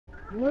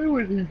Why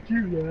would he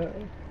do that?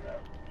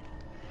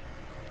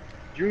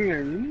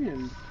 Junior, you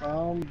need to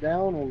calm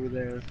down over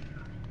there.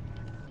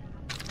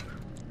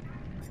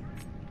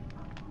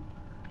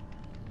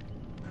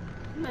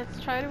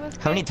 Let's try to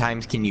escape. How many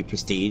times can you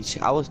prestige?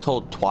 I was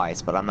told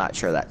twice, but I'm not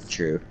sure that's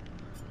true.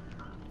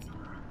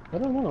 I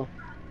don't know.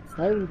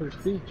 I haven't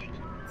prestiged.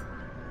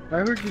 I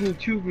heard you need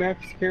 2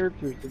 max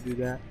characters to do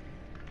that.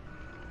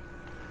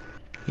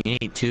 You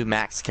need 2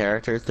 max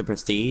characters to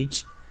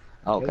prestige?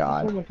 Oh That's what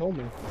god. someone told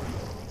me.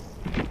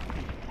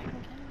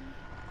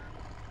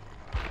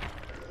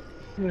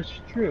 It's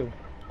true.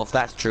 Well, if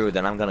that's true,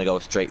 then I'm gonna go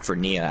straight for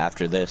Nia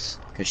after this,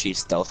 because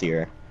she's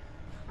stealthier.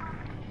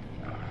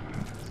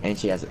 And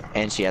she has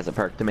a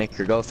perk to make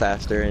her go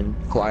faster and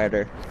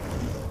quieter.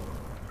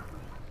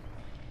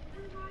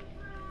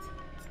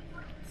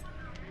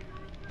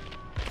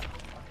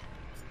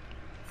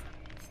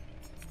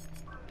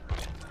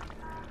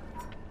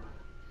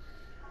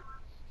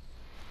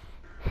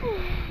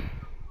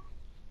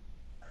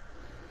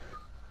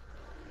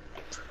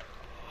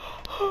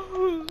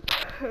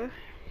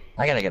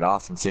 I gotta get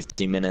off in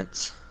 50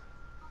 minutes.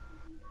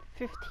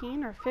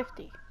 15 or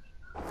 50?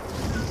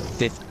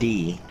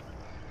 50.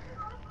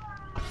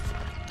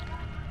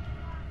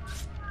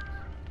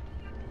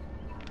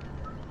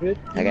 I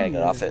gotta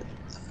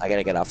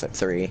get off at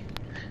 3.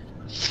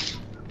 So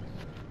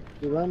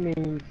that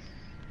means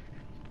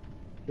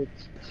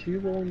it's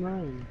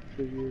 2:09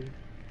 for you.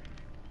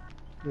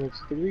 And it's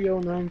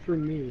 3:09 for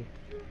me.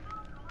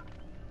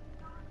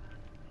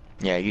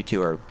 Yeah, you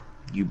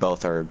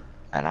both are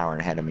an hour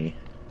ahead of me.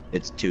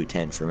 It's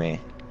 2:10 for me.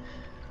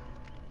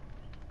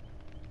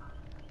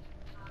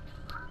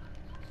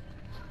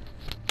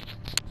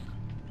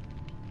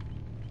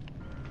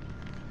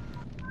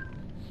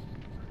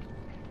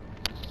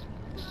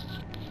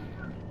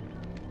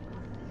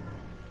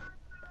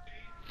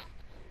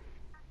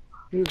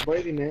 He was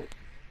biting it.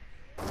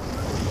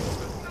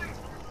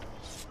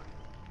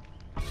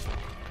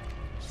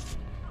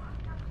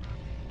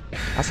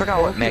 I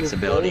forgot what Meg's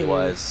ability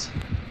was.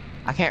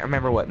 I can't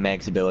remember what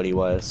Meg's ability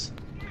was.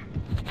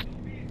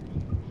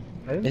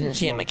 Isn't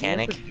she a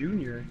mechanic?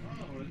 Junior.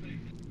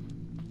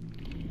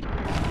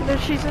 Either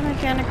she's a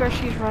mechanic or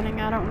she's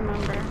running, I don't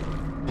remember.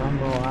 I'm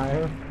a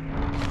liar.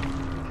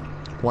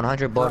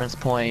 100 bonus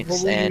points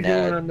What were you and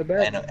doing on the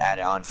bed? add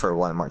on for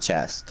 1 more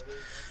chest.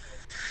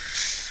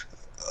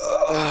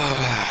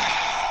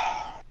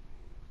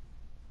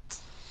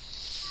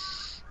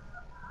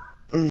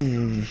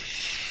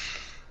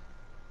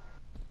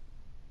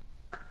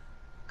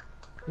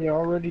 He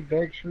already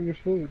begs for your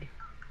food.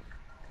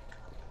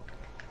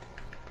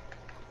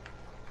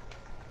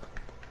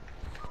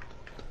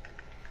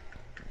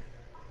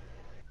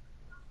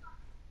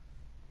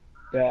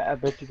 Yeah, I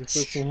bet you the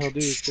first thing he'll do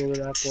is go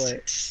to that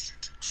plate.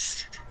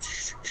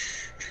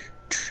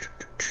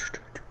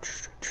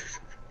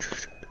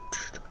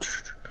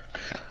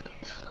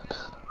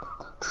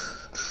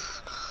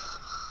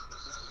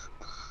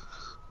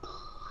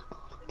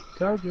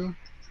 Told you.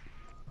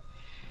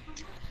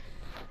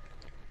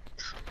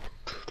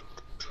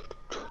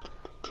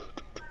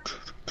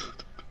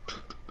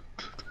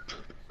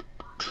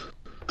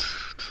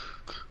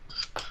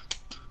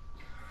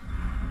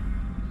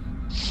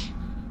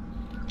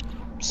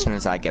 As soon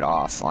as I get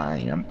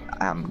offline,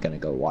 I'm gonna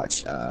go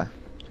watch. I'm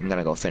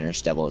gonna go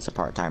finish Devil as a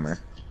Part-Timer.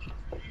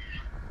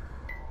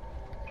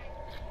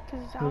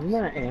 Isn't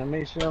that an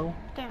anime show?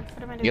 Damn,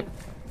 what am I doing? Yep.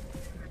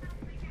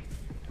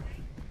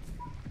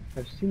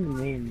 I've seen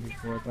the name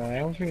before, but I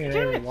don't think I Damn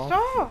ever it, watched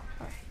stop!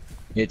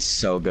 It's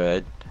so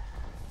good.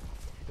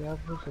 it. That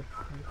was a...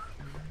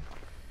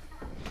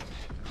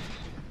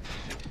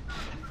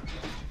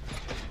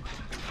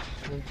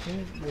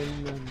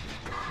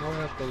 I'll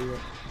have to look.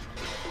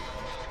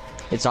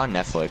 It's on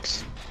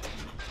Netflix.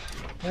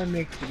 That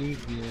makes it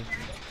easier.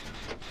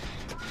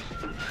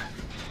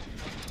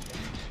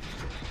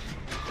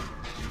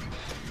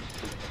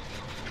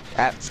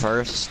 At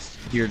first,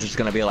 you're just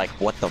gonna be like,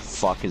 what the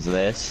fuck is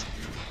this?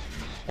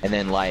 And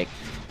then, like,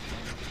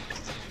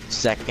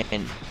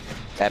 second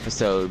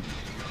episode,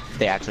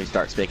 they actually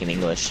start speaking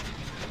English.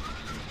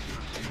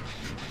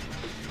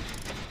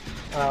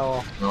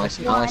 Oh. Unless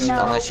you watch it.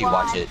 Oh Unless you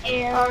watch.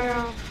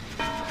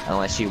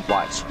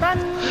 no. Run!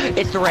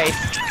 It's the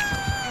race!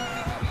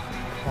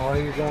 Oh,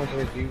 you're going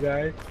towards you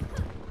guys?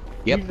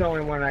 Yep. He's the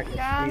only one I can see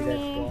that's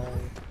Yummy.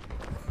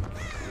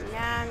 flying.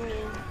 Yummy.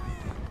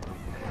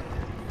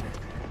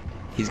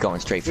 He's going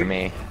straight for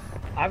me.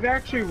 I've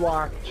actually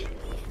watched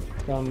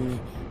some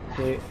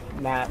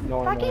not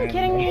normal Fucking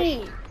kidding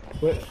me!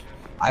 But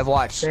I've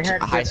watched They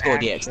had High good School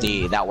action.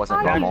 DxD. That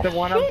wasn't That's normal. that's the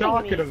one I'm Kidding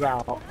talking me.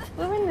 about.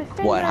 We're in the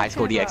same What, High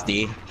School direction,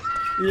 DxD?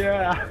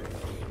 Yeah.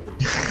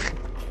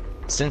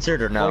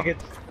 Censored or no? Like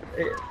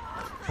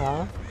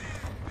huh?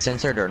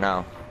 Censored or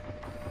no?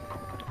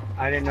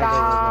 I didn't know there was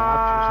an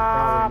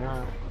option, so probably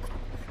not.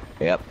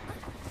 Yep.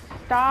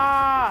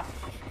 Stop!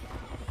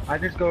 I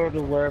just go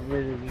to wherever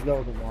it is you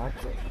go to watch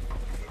it.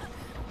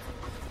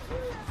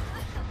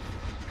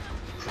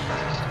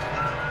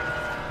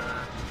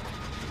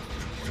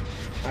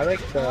 I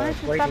like I the want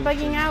to stop fighting bugging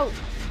scene. out.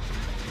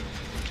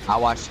 I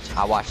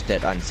watched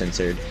it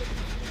uncensored.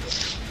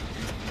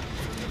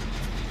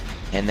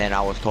 And then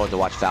I was told to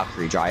watch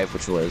Valkyrie Drive,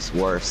 which was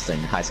worse than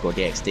High School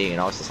DxD,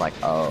 and I was just like,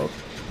 oh,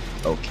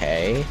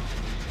 okay.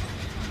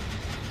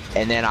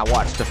 And then I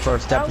watched the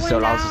first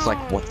episode, I was just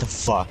like, what the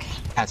fuck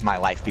has my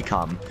life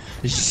become?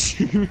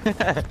 Shit.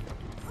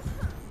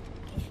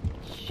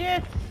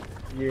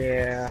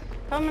 Yeah.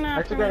 Coming I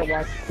after still gotta me.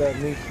 watch the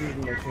new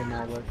season that came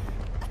out with.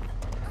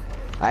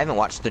 I haven't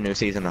watched the new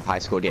season of High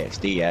School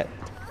DxD yet.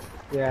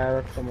 Yeah,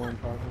 that's the one I'm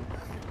talking.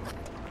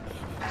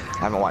 I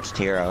haven't watched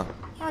Hero.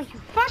 Oh, you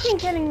fucking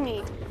kidding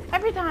me?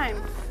 Every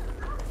time.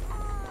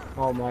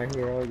 Oh, My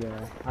Hero,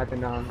 yeah. I've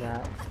been on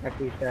that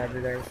every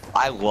Saturday.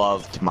 I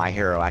loved My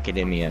Hero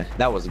Academia.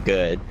 That was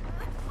good.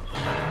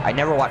 I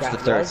never watched the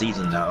third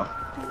season though.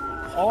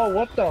 Oh,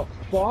 what the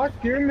fuck?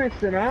 You're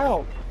missing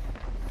out.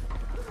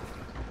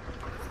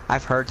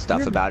 I've heard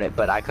stuff about it,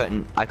 but I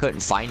couldn't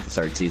find the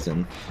third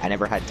season. I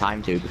never had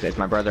time to because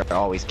my brother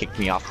always kicked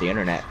me off the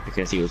internet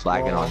because he was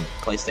lagging on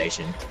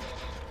PlayStation.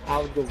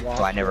 I would go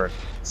watch.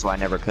 So I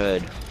never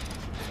could.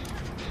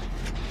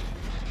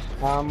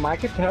 I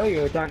could tell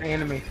you it's on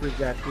Anime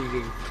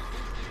TV.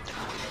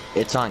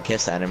 It's on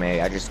Kiss Anime.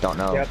 I just don't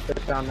know. Yep,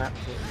 it's on that.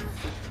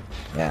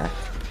 Yeah.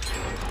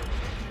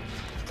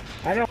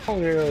 I don't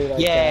really like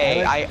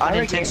Yay! that. I like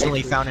unintentionally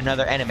anime. found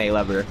another anime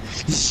lover.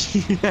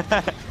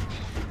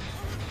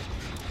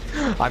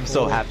 I'm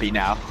so happy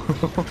now.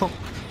 Hard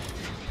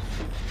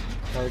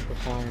to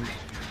find.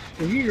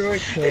 Is he really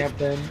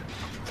camping?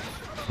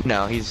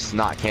 No, he's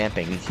not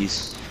camping.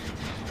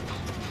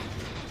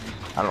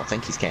 I don't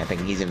think he's camping.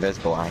 He's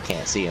invisible and I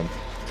can't see him.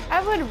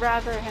 I would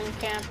rather him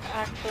camp,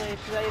 actually, to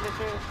tell you the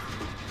truth.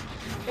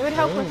 It would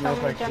help with some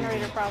of the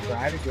generator problems.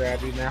 Try to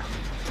grab you now.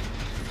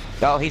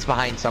 Oh, he's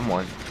behind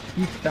someone.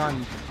 He's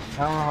stunned.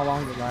 I don't know how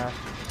long it lasts.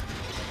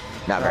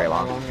 Not very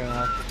long. It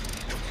lasts.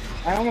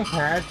 I almost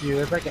had you.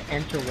 It's like an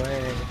inch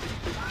away.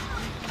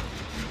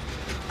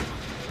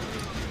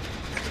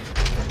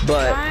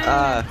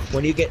 But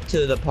when you get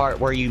to the part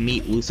where you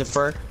meet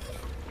Lucifer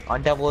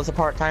on Devil is a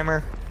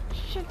Part-Timer,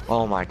 Shit.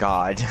 oh my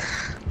god.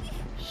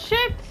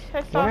 Shit!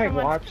 I saw When I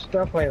someone. watch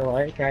stuff I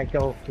like, I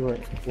go through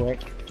it quick.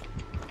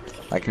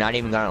 Like, not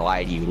even gonna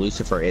lie to you,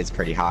 Lucifer is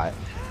pretty hot.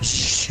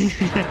 He's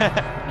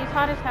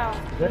hot as hell.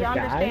 that We a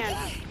guy?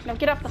 understand. No,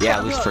 get off the Yeah,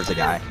 phone. Lucifer's a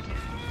guy.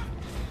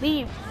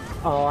 Leave.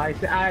 Oh, I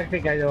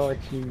think I know what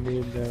you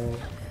mean though.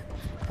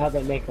 How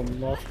they make them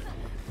look.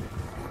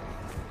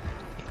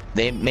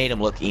 They made him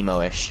look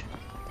emo-ish.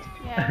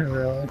 Yeah.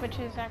 Really? Which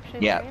is actually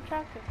Yeah. very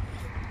attractive.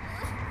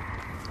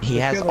 He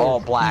has all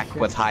black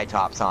with high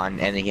tops on,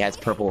 and he has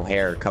purple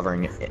hair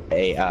covering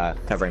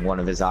covering one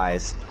of his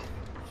eyes.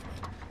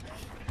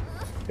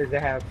 Does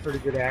it have pretty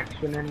good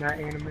action in that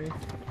anime?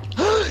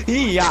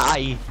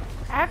 Yeah.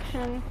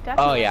 Action,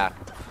 definitely. Oh yeah.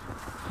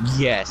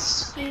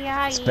 Yes.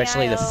 Yeah,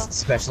 Especially yeah.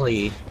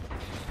 especially.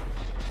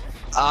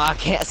 I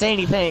can't say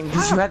anything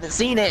because you haven't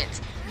seen it.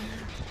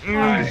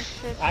 Alright.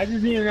 Shit. I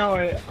just need to know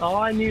it. All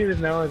I need to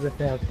know is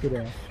if it has good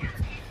action.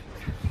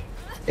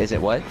 Is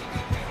it what?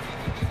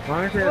 As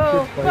long as it has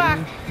Oh, good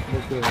fighting,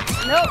 we're good.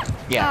 Nope.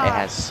 Yeah, Ah, it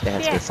has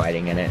shit. good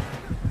fighting in it.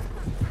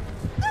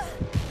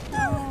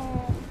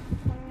 No.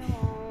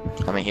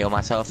 I'm gonna heal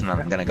myself and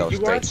I'm gonna go Did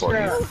you straight watch for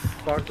that you.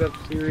 fucked up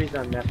series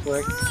on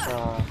Netflix?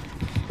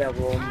 That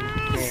one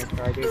man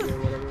Friday or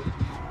whatever.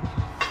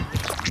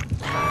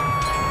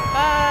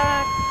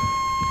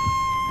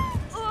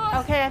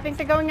 Okay, I think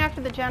they're going after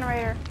the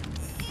generator.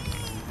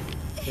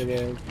 It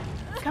is.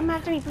 Come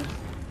after me, please.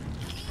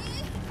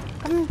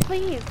 Come,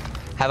 please.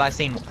 Have I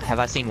seen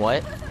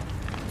what?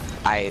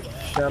 That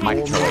My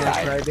old controller man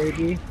died.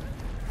 Crybaby.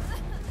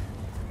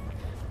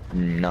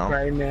 No.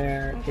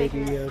 Cryman I'm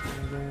taking Baby it. or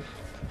something like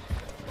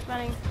It's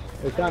running.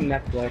 that. It's on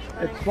Netflix.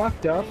 It's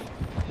fucked up.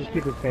 Just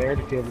be prepared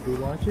if you ever do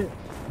watch it.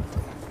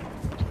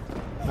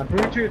 I'm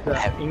pretty sure it's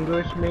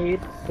English made,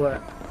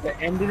 but the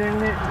ending in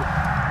it is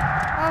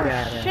Oh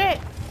badass. shit!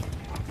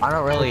 I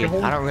don't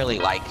really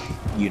like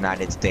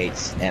United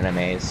States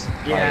animes.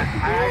 Yeah,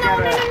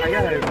 I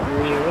gotta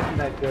agree. It wasn't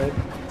that good.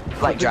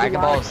 Like There's a Dragon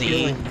lot Ball of Z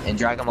killing. and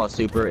Dragon Ball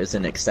Super is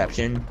an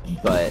exception,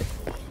 but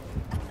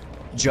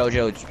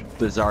JoJo's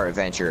Bizarre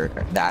Adventure,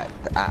 that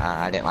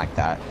I didn't like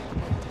that.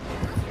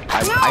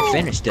 I No!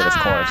 finished it, of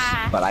course,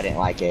 Ah! but I didn't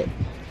like it.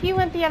 He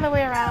went the other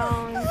way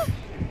around.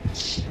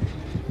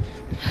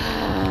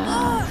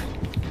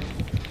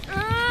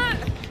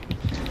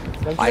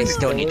 I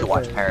still need to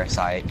watch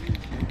Parasite.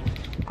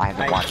 I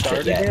haven't watched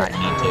it yet, and I need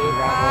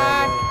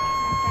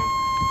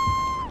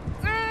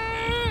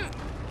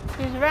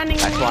to. He's running.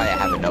 That's why I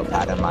have a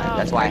notepad in mine.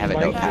 That's why I have a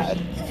notepad.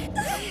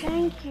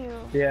 Thank you.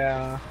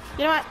 Yeah.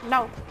 You know what?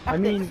 No. I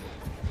mean,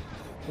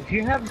 if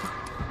you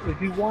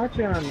watch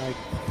it on like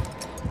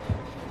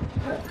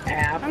an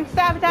app, I'm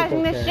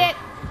sabotaging it's this okay. shit.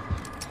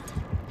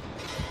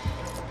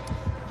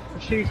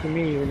 It's shitty to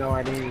me, even though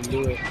I didn't even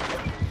do it.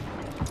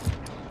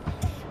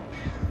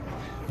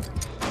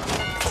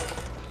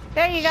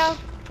 There you go,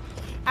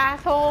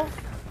 asshole.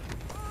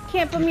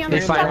 Can't put me on They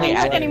the finally fucking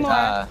list added.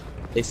 anymore.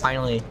 They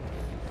finally.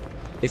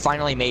 They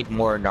finally made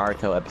more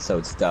Naruto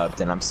episodes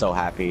dubbed, and I'm so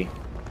happy.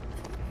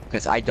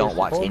 Because I don't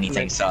watch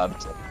anything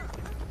subbed,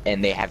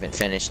 and they haven't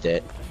finished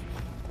it.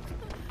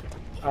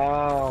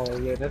 Oh,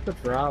 yeah, that's a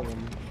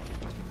problem.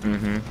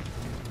 Mm-hmm.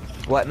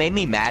 What made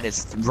me mad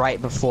is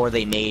right before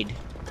they made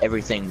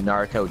everything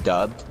Naruto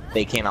dubbed,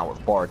 they came out with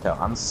Boruto.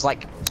 I'm just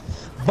like,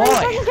 boy! He's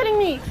fucking kidding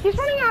me! He's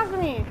running after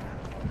me!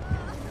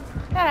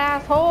 That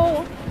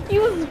asshole! He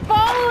was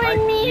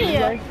following me!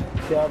 No!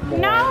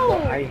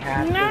 No!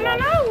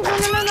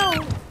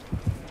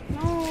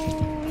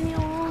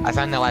 I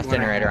found the last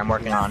generator. I'm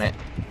working on it.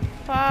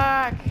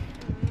 Fuck.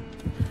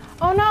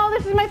 Oh no,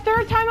 this is my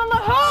 3rd time on the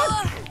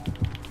hook!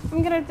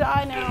 I'm gonna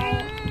die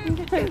now. I'm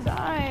gonna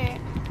die.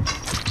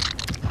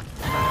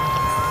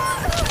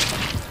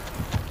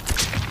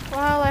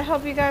 Well, I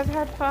hope you guys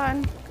had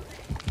fun.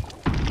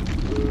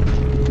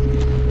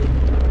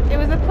 It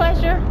was a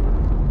pleasure.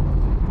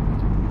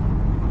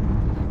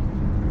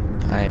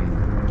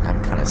 I'm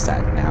kind of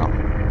sad now.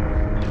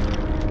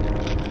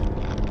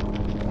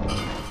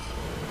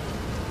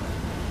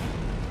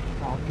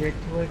 I'll get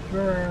to it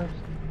first.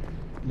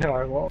 No,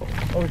 I won't.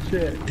 Oh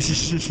shit.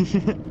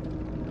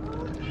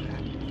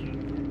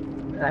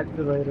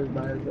 Activated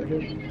by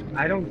the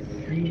I don't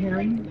see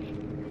him.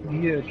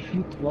 Either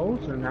too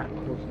close or not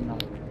close enough.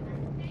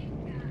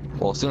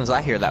 Well, as soon as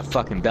I hear that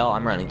fucking bell,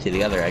 I'm running to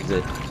the other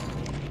exit.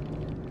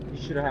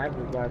 You should have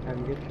this by the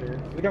time you get there.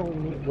 We don't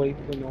need wait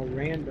for no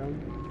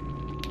random.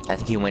 I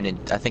think he went in.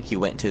 I think he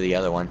went to the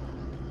other one.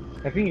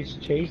 I think he's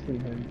chasing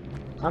him.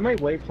 I might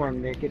wait for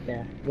him to get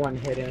that one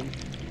hit in.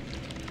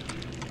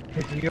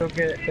 Cause you'll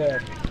get the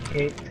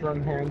hit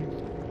from him,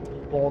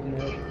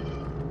 boldness,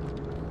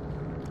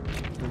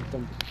 and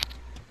some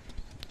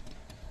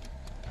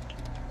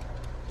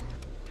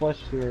plus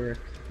your.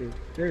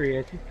 There he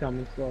is. He's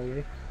coming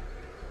slowly.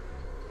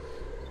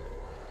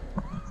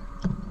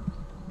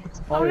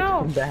 Oh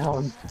no!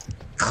 Down.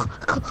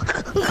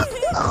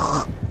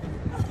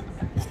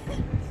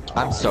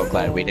 I'm so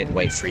glad we didn't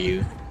wait for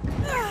you.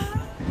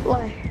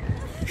 Why?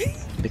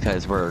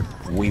 Because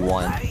we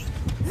won.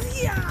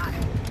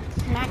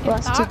 Well,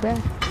 that's too bad.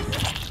 Too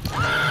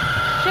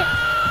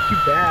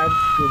bad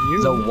for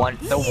you. The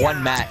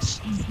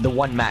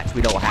one match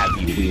we don't have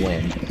you, we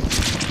win.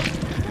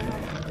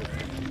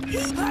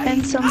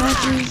 And some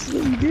matches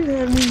that we did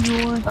have me,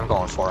 you won. I'm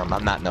going for him.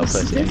 I'm not no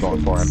pussy. I'm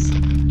going for him.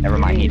 Never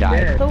mind, he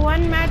died. The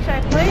one match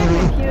I played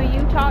with you,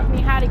 you taught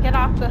me how to get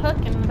off the hook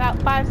in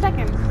about 5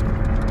 seconds.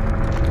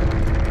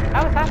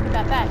 I was happy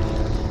about that.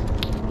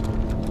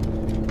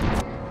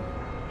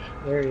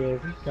 There he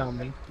is. He's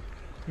coming.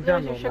 He's There's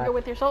on your the sugar left.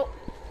 with your salt.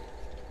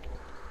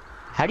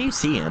 How do you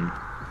see him?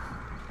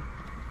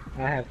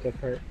 I have to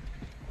hurt.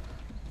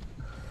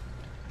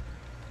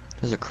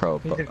 There's a crow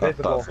He's up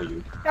invisible. for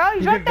you. Oh,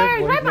 he's right there.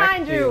 He's right next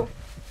behind to you.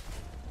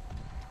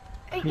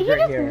 He's He right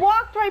just here.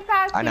 walked right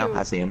past you. I know.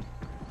 I see him.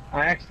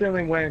 I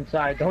accidentally went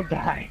inside. Don't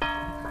die.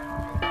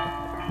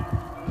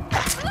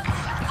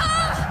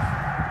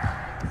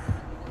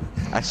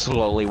 I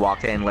slowly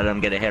walked in, let him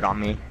get a hit on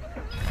me.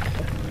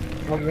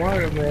 I'm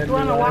one man. You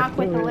want to walk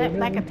with the lip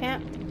like a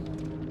pimp?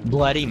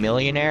 Bloody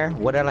millionaire?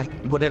 What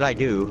did I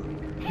do?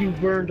 You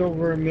burned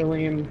over 1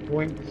 million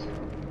points.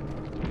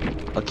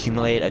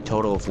 Accumulate a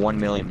total of 1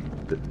 million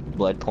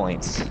blood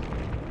points.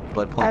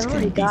 Blood points I've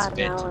can already be got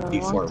spent now a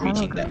before long time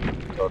reaching ago.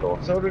 that total.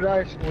 So did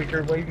I,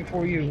 Squeaker, way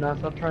before you. Now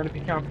stop trying to be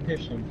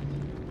competition.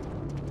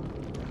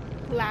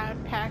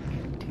 Loud Pack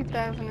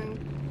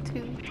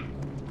 2002.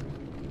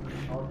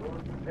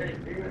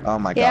 Oh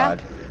my Yeah.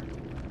 god.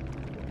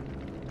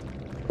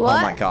 What?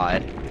 Oh my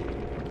god.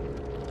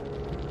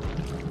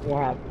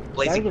 Wow.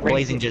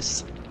 Blazing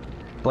just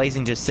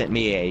sent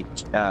me a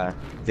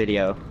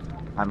video.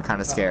 I'm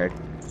kind of scared.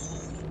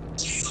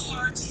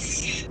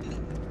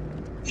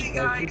 Hey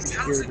guys,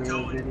 how's it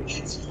going?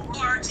 It's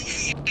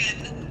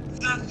RTN,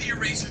 the Fear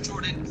Racer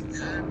Jordan.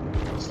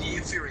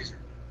 The Fear Racer.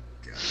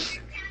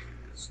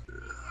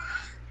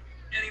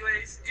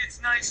 Anyways,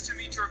 it's nice to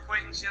meet your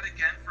acquaintance yet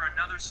again for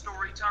another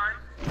story time.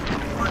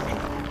 Before we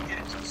get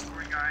into the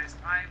story, guys,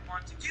 I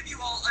want to give you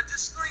all a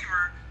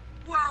disclaimer.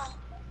 Well,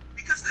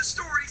 because the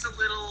story's a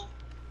little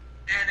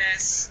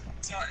NS.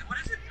 What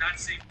is it? Not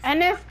safe.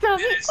 NSW. Oh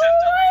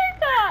my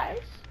gosh.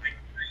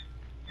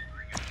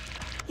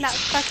 Not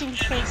fucking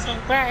safe for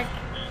work.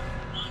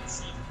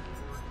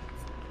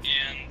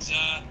 And,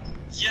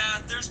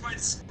 yeah, there's my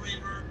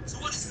disclaimer. So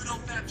what is the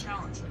no-fap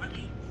challenge? I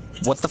mean,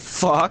 What the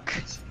fuck?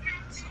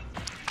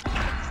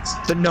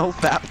 The no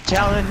fap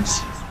challenge.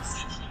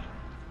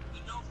 the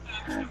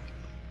no-fap challenge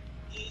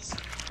is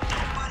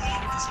nobody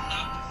is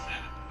allowed to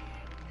fap.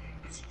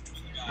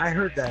 I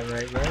heard that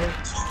right?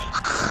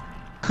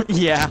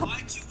 Yeah.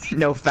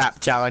 No fap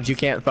challenge. You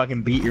can't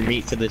fucking beat your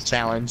meat to this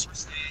challenge.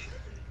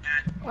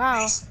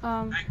 Wow.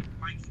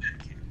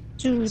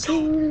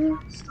 Doo-doo.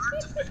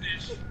 Start to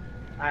finish,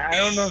 I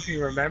don't know if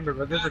you remember,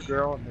 but there's a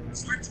girl in there.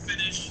 start to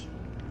finish,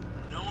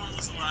 no one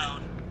was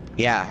allowed.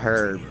 Yeah,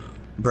 her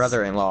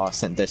brother-in-law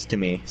sent this to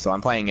me, so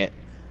I'm playing it,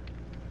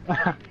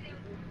 Well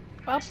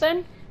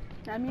then.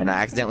 I mean, and I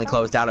accidentally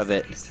closed out of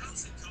it.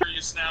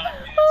 Curious now.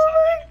 Oh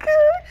my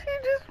god.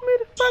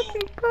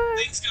 fucking good.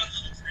 Things got a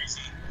little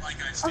crazy, like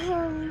I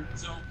stated.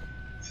 So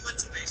we went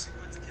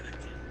to cadet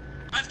camp.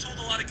 I've told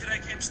a lot of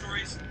cadet camp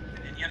stories,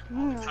 and yet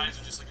all the times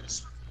are just like in a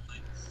circle.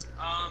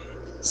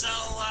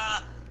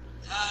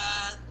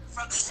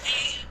 From this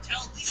day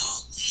until we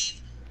all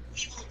leave,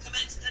 we will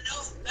commence the no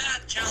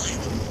fap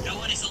challenge. No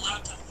one is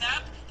allowed to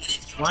fap, and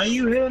if you Why are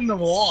you hitting the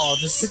wall?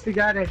 Just hit the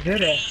guy that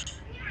did it.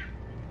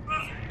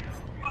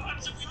 what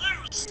happens if we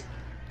lose?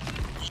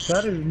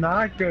 That is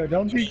not good.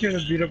 Don't think you're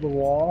gonna beat up a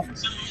wall.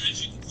 So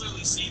as you can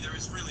clearly see, there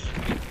is really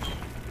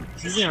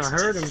He's gonna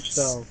hurt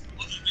himself.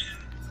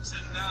 said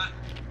not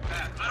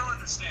that. I don't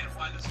understand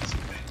why this is a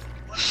thing.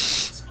 What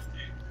is this?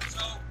 Okay. So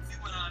we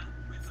went on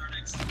with our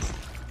next.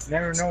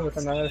 Never know what's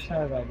on the other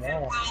side of that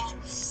wall. Well,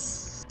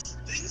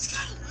 things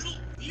got a little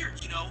weird,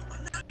 you know.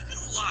 I'm not gonna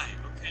lie,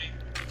 okay?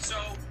 So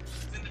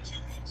within the 2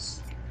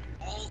 weeks,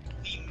 all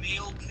the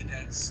male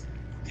cadets.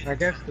 I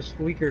guess the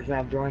squeaker's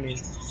not joining.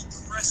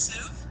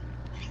 Aggressive.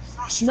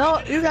 No,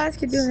 you guys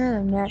can do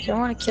another match. I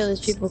want to kill these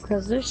people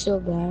because they're so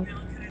bad.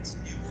 Male cadets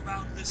knew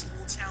about this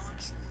whole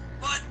challenge,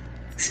 but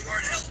they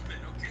weren't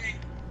helping, okay?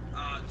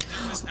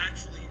 There was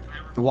actually.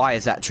 Why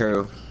is that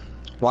true?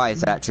 Why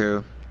is that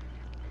true?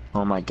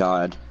 Oh my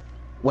god.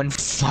 When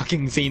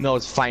fucking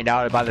females find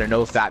out about their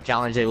no fap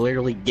challenge, they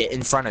literally get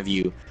in front of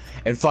you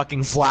and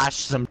fucking flash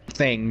some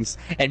things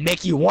and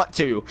make you want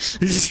to.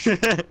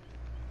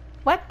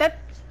 What?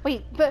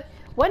 Wait, but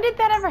when did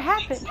that ever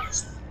happen?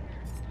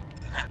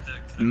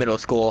 Middle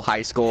school,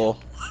 high school,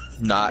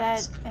 not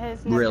That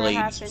has never really.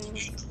 happened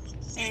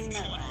in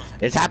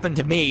It's happened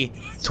to me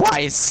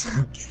twice.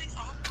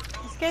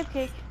 escape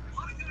cake.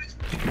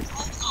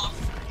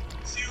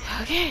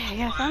 Okay, I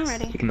guess I'm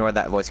ready. Ignore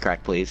that voice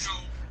crack, please.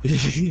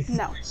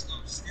 No,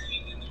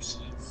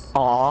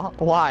 Aw,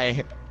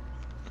 why?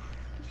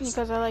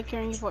 because I like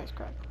hearing your voice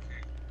crack.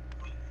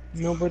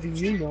 Nobody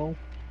you know.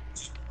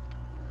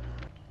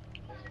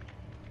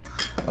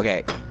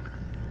 Okay,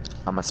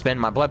 I'm gonna spend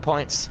my blood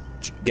points,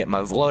 get my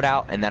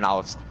loadout, and then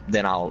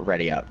I'll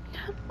ready up.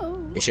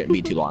 Oh. It shouldn't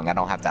be too long. I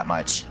don't have that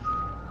much.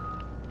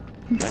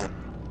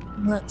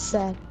 That's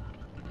sad.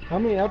 How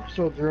many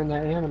episodes are in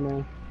that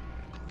anime?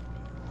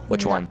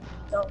 Which one?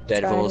 Don't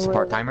Deadpool's try to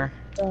part timer?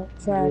 Don't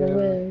try to Yeah.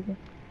 win.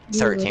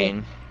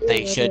 13.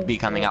 They should be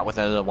coming out with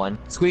another one.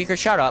 Squeaker,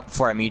 shut up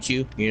before I mute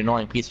you. You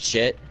annoying piece of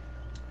shit.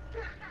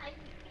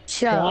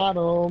 Shut up.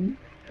 Got him.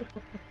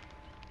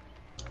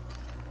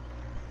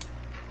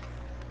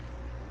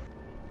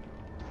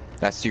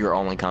 That's your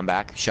only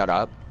comeback. Shut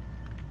up.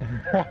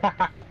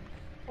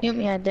 Mute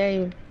me, I dare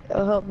you.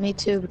 It'll help me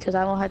too because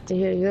I won't have to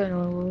hear your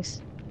annoying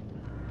voice.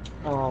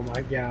 Oh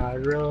my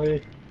god,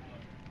 really?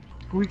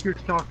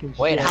 Squeaker's talking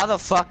Wait, shit. how the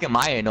fuck am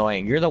I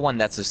annoying? You're the one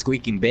that's a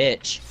squeaking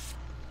bitch.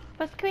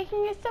 But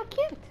squeaking is so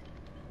cute.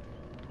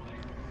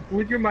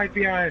 Squeaker might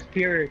be on his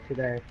period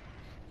today.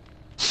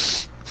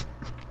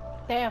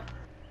 Damn.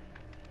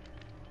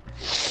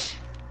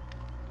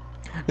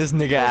 This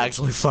nigga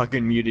actually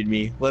fucking muted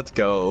me. Let's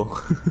go.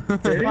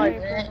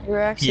 You're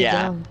actually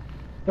Yeah.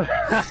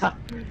 dumb.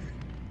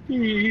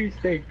 You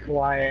stay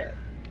quiet.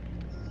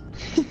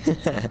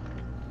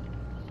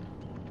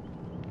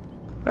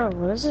 Bro,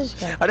 what is this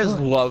guy I just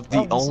doing? love the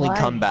Oh, only slide.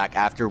 comeback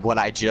after what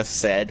I just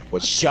said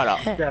was shut up.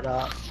 Shut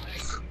up.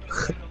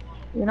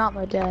 You're not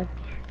my dad.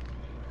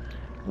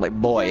 Like,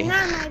 boy, You're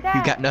not my dad.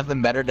 you got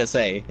nothing better to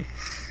say. This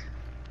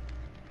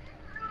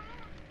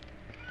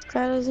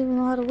guy doesn't even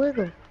know how to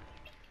wiggle.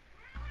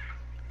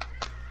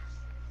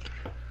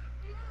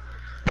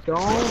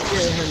 Don't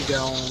get him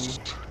going.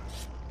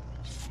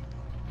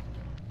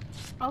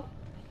 Oh.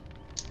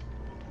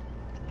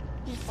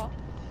 You fall.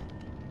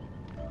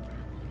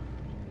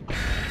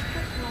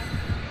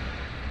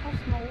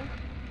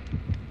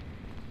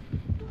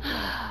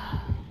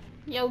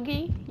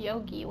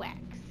 Yogi wax.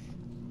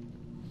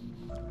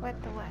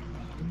 What the what?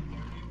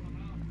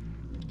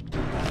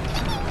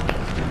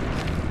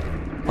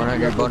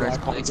 100 bonus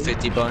points,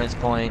 50 bonus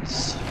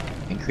points,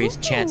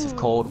 increased chance of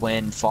cold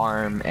wind,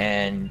 farm,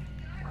 and...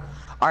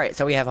 Alright,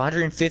 so we have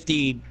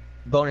 150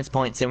 bonus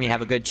points and we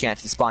have a good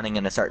chance of spawning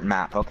in a certain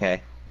map,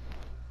 okay.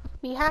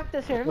 We have to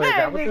Wait, is that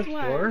survive what this this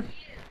one. for?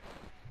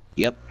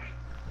 Yep.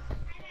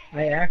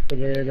 I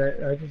activated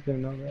it. I just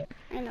didn't know that.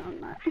 I know I'm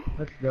not.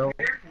 Let's go.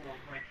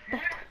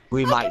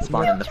 We might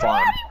spawn in the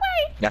farm.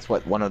 Anyway. That's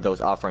what one of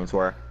those offerings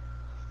were.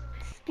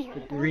 The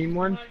green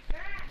one?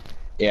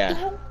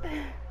 Yeah.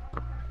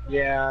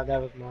 Yeah,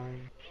 that was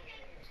mine.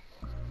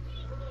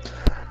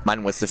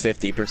 Mine was the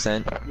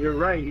 50%. You're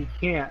right, you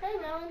can't.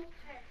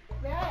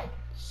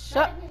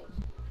 Shut.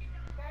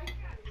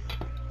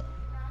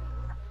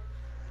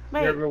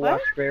 Wait, You ever what?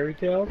 watch Fairy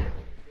Tale?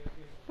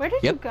 Where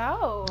did Yep. you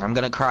go? I'm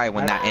gonna cry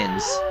when that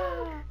ends.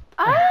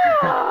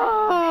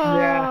 Oh!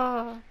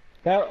 Yeah.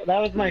 That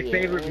was my Yeah.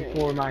 favorite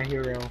before My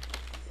Hero.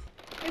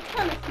 It's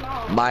kind of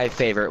small. My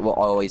favorite will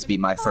always be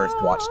my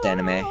first watched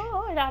anime.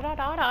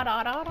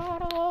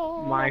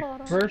 My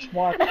first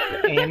watched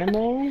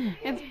anime?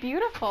 It's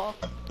beautiful.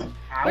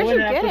 I Where'd would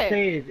you have get to it?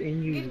 say is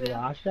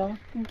Inuyasha.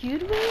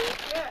 Good way?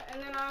 Yeah,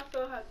 and then I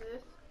also have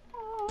this.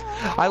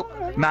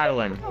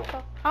 Madeline,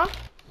 Huh?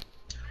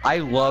 I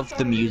love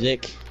the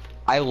music.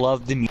 I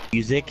love the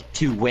music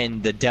to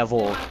when the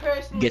devil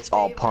gets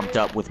all pumped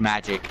up with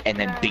magic and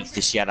then beats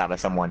the shit out of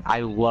someone. I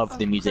love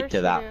the music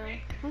to that.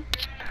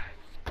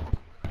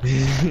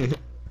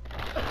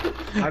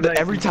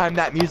 Every time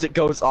that music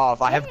goes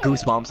off, I have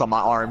goosebumps on my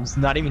arms.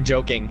 Not even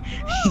joking.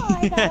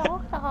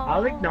 I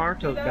like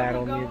Naruto's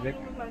battle music.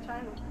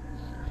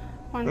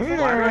 Why do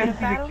I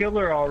see the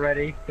killer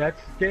already? That's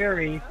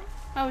scary.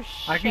 Oh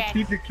shit. I can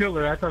see the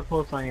killer. That's how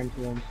close I am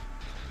to him.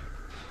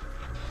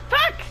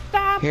 Fuck!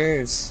 Stop!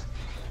 Here's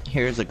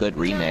a good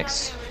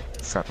remix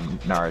from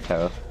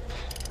Naruto.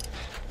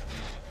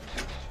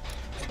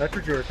 That's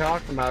what you were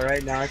talking about,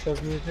 right?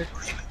 Naruto's music?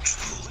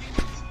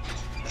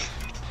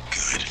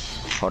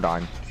 Hold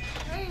on.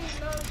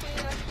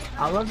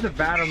 I love the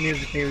battle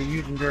music they were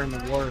using during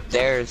the war.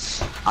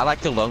 I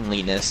like the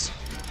loneliness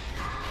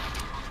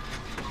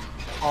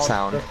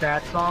sound. The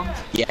sad song?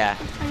 Yeah.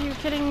 Are you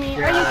kidding me?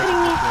 Are you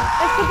kidding me?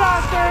 It's the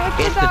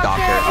doctor! It's the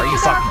doctor! Are you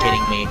fucking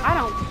kidding me? I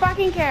don't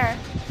fucking care.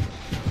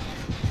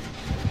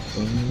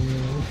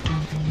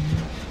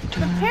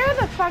 Prepare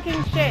the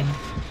fucking shit.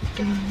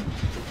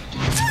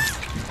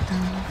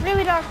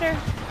 Really, doctor?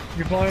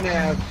 You're going to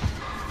have...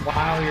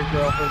 Wow, your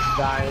girlfriend's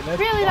dying. That's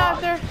Really,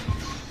 fun. doctor?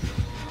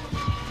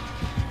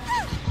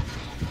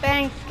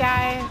 Thanks,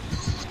 guys.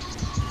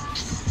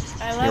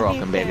 I love You're you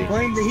welcome, baby.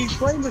 too. He's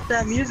playing with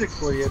that music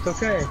for you. It's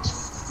okay.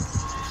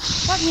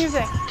 What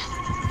music?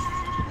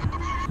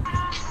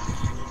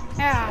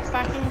 Yeah,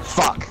 fucking.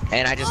 Fuck!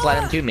 And I just let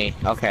him do me.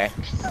 Okay.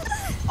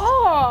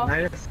 Oh!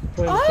 I just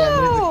play with that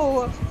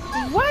Oh!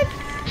 What?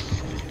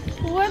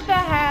 What the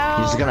hell?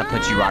 He's just gonna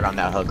put you right on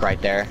that hook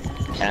right there,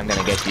 and I'm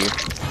gonna get you.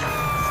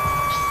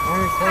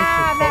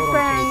 Ah, that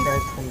burns.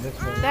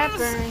 That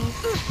burns.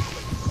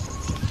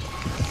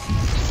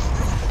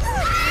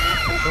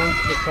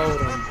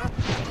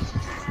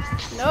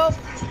 Nope.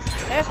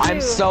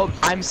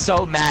 I'm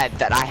so mad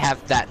that I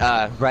have that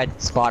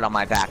red spot on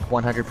my back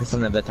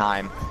 100% of the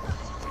time.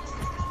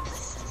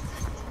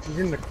 He's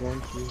in the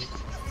quarantine.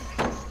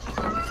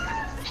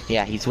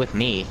 Yeah, he's with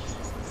me.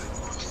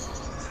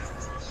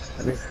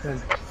 That makes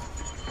sense.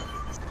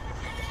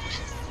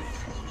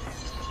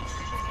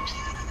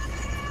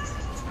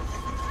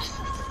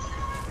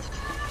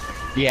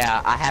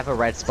 Yeah, I have a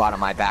red spot on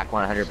my back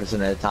 100% of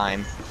the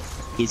time.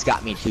 He's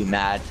got me too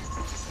mad.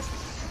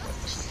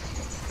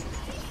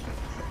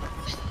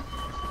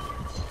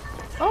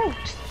 Oh,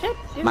 shit.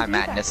 My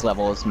madness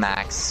level is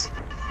max.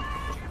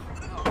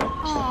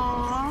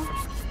 Aww.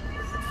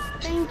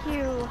 Thank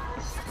you.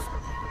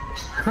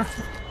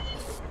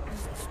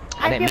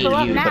 I didn't feel the mean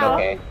love you, now. but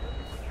okay.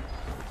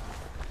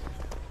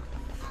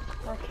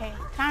 Okay,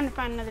 time to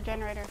find another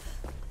generator.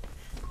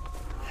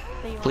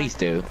 There you Please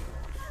do.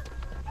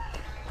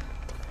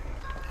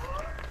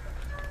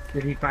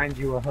 Did he find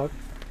you a hook?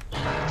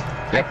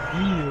 Yep. I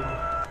see you.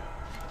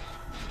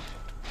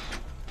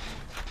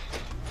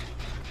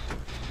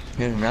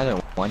 Here's another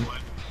one.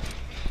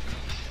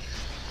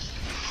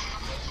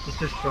 He's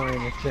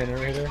destroying the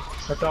generator.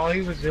 That's all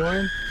he was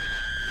doing?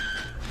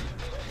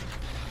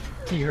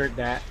 He heard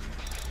that.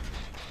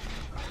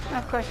 are.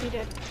 Of course you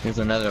did. Here's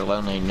another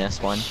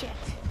loneliness one. Shit.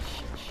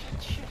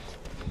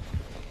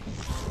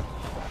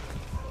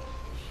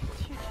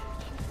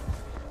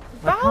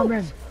 I'm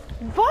coming.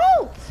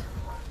 Bolt!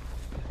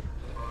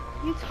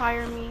 You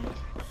tire me.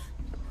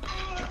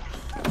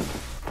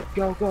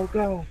 Go, go,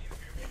 go.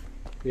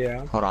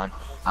 Yeah. Hold on.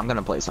 I'm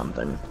gonna play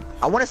something.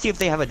 I want to see if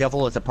they have a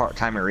Devil as a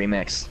part-timer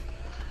remix.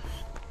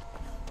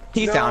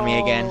 He found me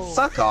again. No.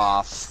 Fuck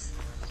off.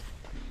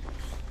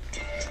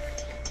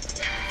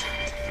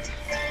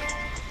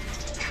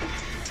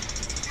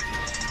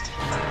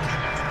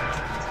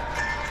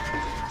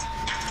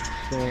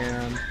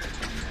 Damn.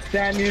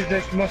 Sad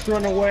music must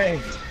run away.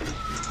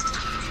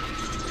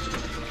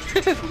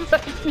 He's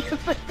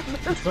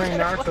playing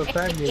Naruto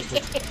sad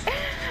music.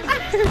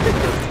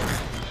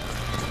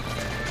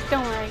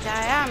 Don't worry,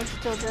 guy. I'm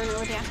still doing it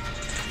with you.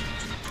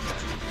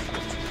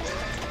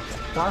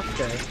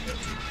 Sasuke.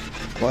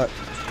 What?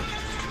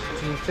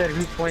 You said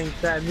who's playing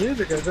sad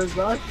music? I said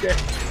Sasuke.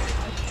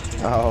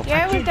 Oh.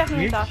 Yeah, it was I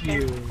definitely get Sasuke.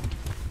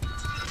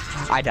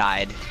 you. I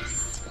died.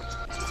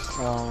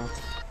 Oh.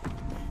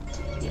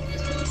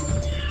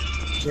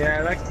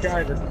 Yeah, that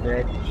guy's a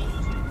bitch.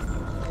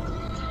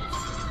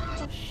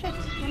 Oh shit,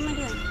 what am I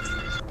doing?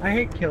 I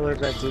hate killers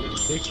that do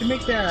this. They should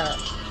make that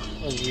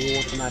a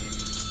rule for not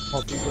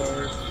puppy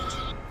doors.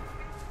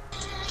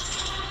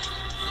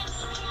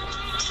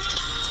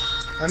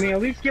 I mean,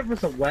 at least give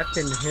us a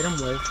weapon to hit him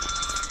with.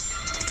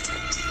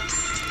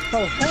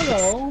 Oh,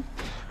 hello!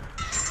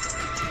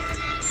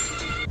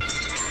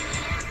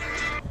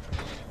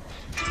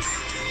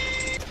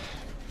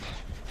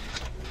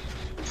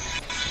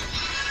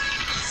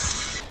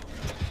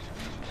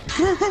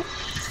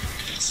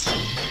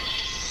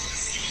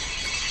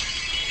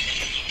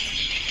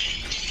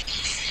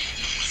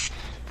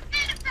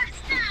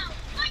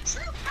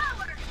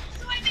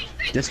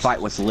 This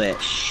fight was lit.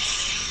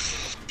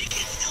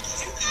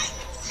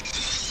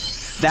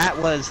 That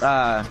was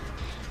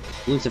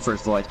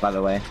Lucifer's voice, by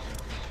the way.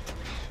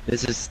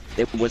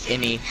 It was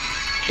Emmy,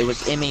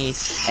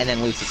 and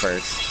then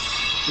Lucifer's.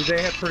 Do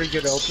they have pretty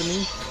good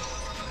openings?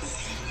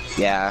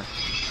 Yeah,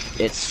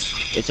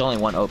 it's only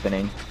one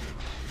opening.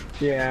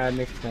 Yeah, it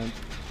makes sense.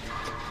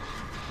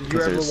 Did you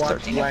 'Cause ever there's watch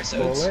 13 Black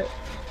episodes. Bullet?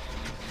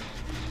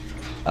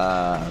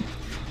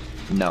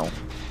 No.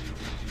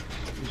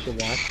 You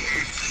should watch it.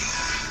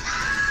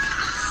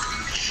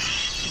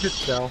 Good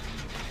show.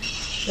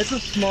 It's a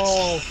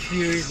small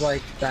series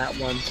like that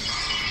one.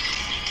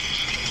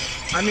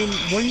 I mean,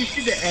 when you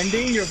see the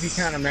ending, you'll be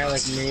kind of mad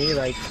like me.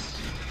 Like,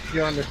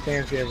 you'll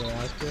understand if you ever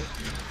watched it.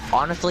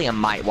 Honestly, I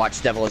might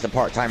watch Devil as a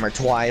Part-Timer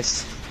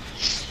twice.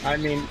 I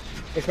mean,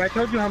 if I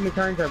told you how many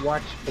times I've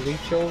watched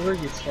Bleach over,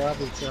 you'd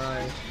probably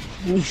cry.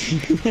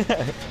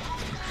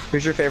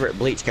 Who's your favorite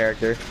Bleach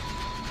character?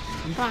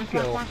 Come on,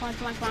 come on, come on,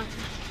 come on, come on.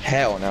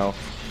 Hell no.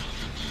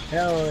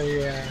 Hell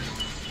yeah.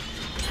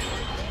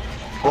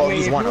 Well, I mean,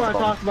 he's if one you of want to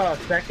them. talk about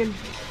a second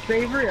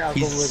favorite, I'll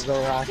go with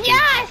Zaraki.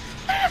 Yes!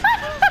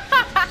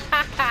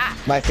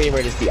 My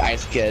favorite is the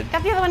Ice Kid.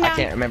 Got the other one I down.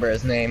 can't remember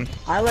his name.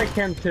 I like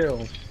him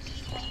too.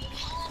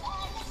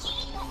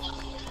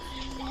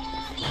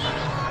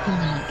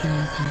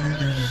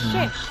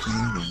 Shit.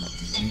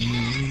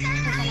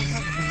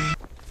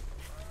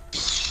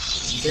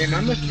 Damn,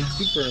 I must be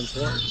super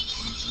important.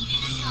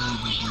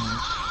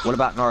 What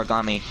about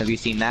Noragami? Have you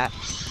seen that?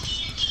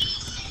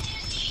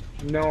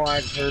 No,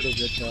 I've heard of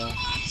it though.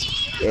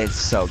 It's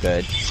so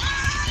good.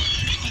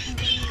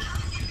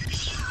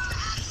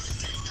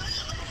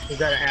 Is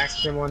that an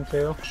action one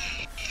too?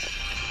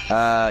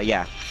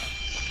 Yeah.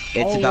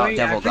 It's about wait,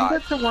 Devil I think God.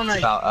 that's the one It's I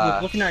about,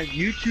 was looking at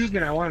YouTube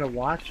and I wanted to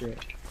watch it.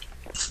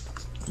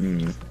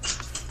 Mm.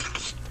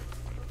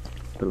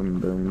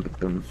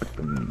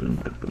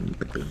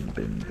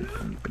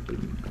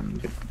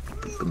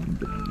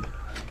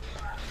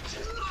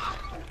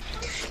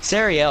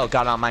 Sariel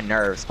got on my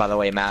nerves, by the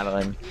way,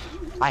 Madeline.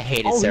 I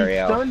hated Oh, he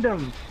Sariel. stunned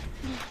him!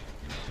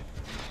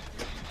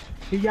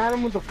 He got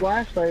him with the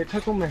flashlight, it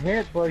took him a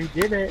hit, but he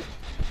did it.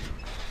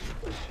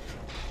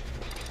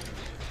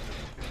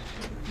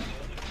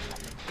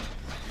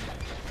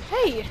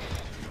 Hey!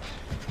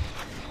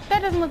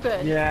 That doesn't look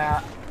good.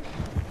 Yeah.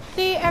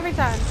 See, every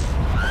time.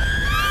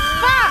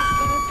 Fuck!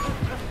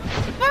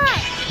 Fuck!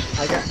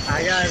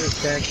 I got a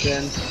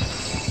section.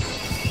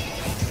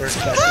 For a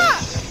second.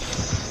 Fuck!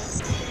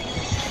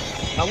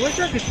 I wish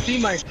I could see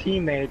my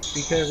teammates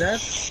because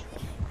it's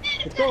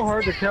so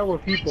hard to tell where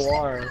people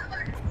are.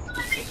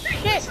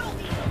 Shit!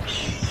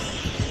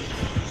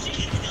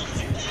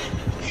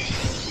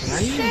 Can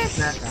I even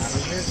snap out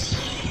of it?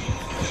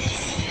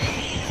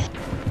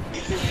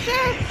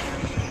 Shit!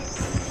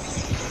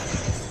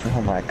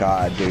 Oh my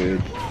god,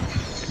 dude.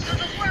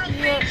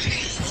 Yeah.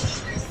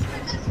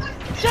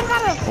 Jump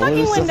out of the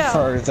fucking window!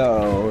 Lucifer,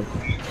 though.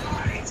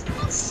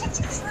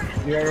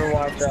 You ever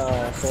watch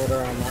Sword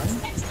Art Online?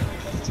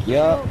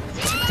 Yup.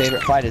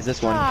 Favorite fight is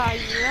this one. Ah,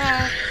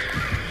 yeah.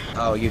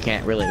 Oh, you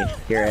can't really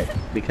hear it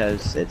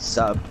because it's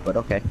sub, but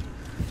okay.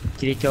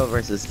 Kirito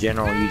versus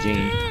General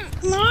Eugene.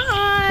 Come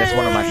on! That's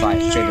one of my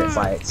favorite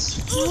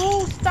fights.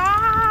 Oh,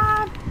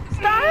 stop!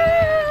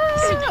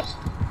 Stop!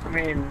 I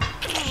mean,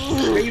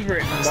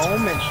 favorite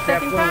moment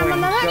Second definitely time when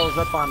on the he left. shows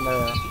up on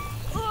the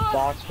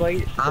boss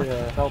fight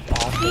to help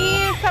Austin.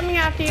 He's coming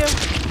after you.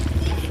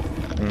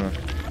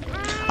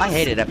 I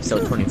hated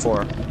episode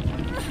 24.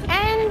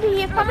 And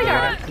he is puppy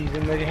dart. Last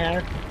season that he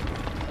had.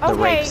 The rape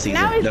Okay, season.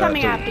 now he's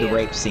coming the after you.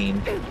 rape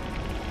scene.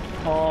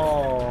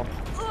 Oh,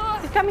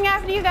 He's coming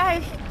after you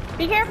guys.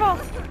 Be careful.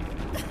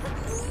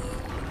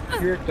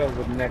 Kirito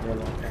would never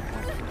let that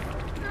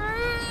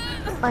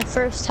happen. My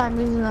first time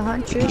using the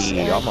Huntress. He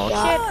and almost.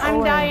 got Shit, I'm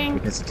away. dying.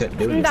 Because he couldn't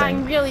do I'm dying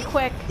anything. really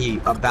quick. He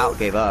about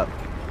gave up.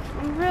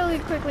 I'm really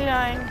quickly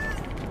dying.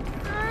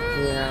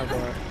 Yeah,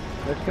 but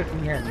that's because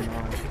he had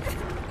knowledge.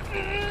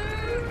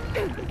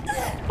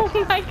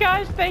 Oh my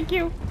gosh, thank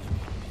you.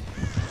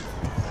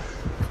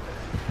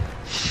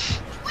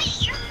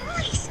 Wait, your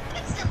voice!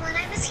 It's the one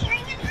I was hearing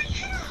in my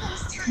head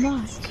all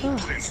those times. My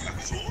God.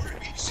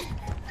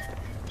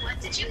 What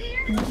did you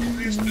hear?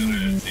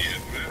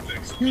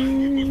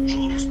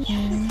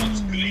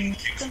 He's beastie.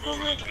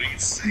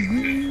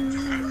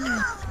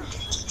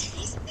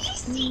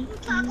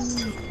 Bubbles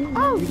too.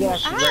 Oh, You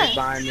walked ah. right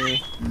by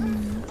me.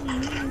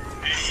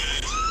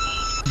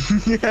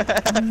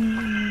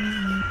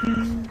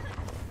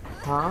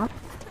 Huh?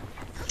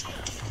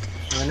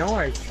 I know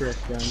I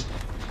tricked them.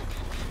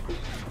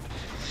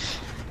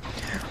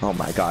 Oh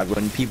my god,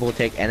 when people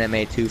take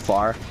anime too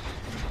far.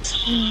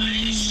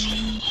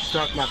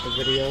 Talking about the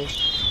videos.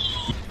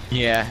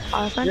 Yeah.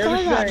 I think You ever I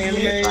see got that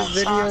muted anime by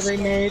video Sasuke. they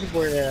made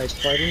where they're like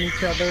fighting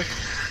each other?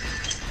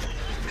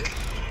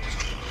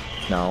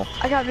 No.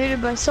 I got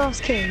muted by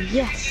Sasuke.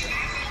 Yes.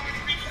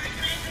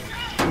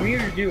 We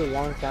used to do a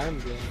long time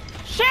ago.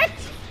 Shit!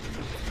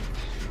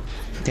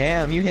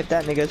 Damn, you hit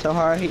that nigga so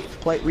hard he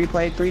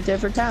replayed 3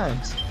 different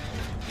times.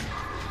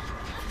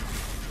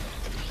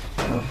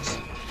 There's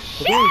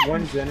only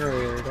one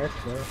generator, that's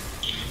it.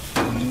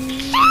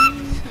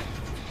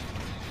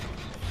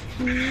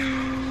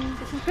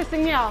 This is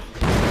pissing me off.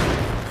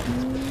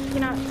 You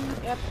know,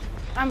 yep.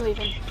 I'm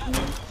leaving. You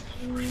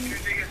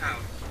nigga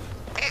house.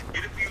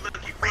 Get a few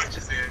lucky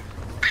punches in.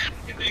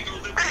 And they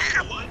gonna live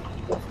with what?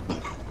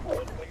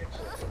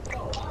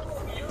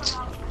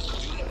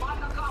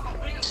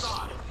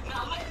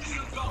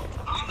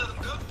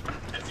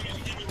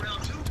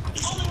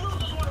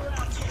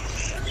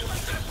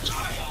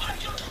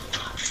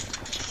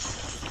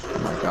 Oh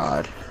my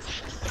god.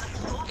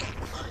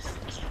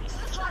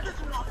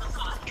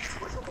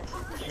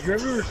 Did you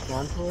ever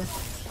respond to her?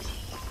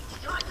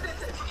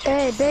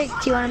 Hey, Big,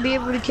 do you want to be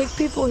able to kick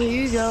people? Here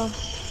you go.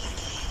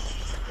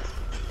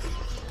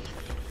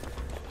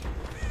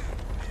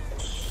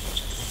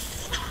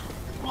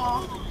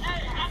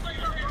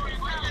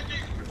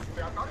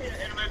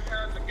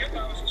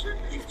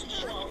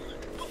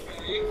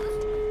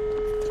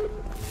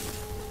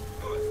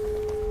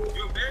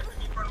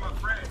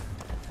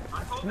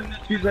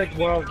 She's like,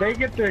 well, they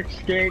get to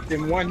escape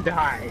and one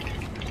died.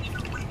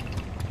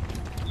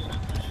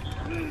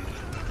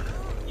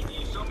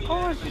 Oh,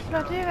 I was just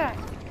about to do that.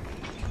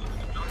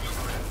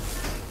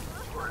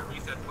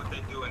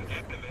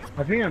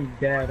 I think I'm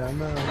dead. I'm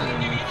not.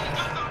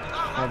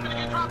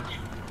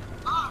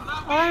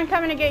 Oh, I'm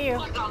coming to get you.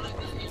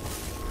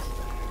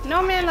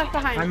 No man left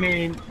behind. I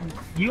mean,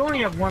 you only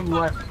have one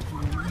left.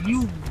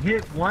 You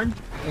hit one,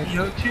 and you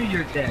know, two,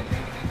 you're dead.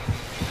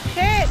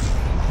 Shit!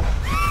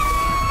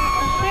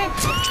 Shit!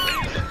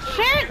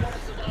 Shit!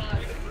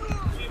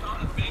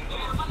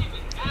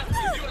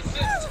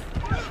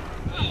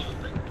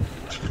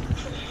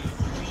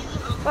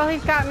 Well,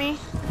 he's got me.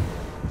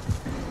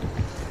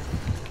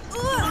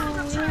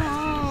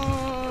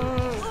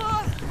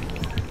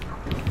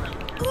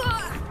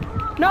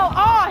 No,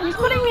 oh, he's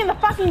putting me in the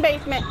fucking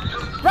basement.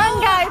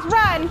 Run, guys,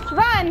 run,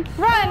 run,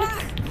 run.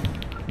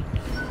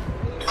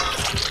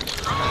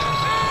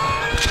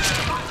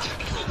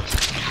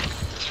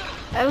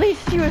 At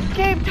least you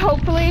escaped,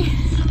 hopefully.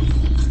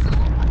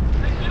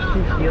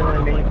 She's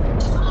healing me.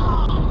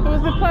 It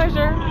was a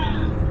pleasure.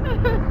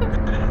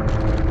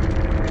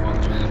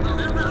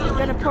 I'm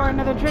gonna pour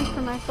another drink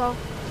for myself.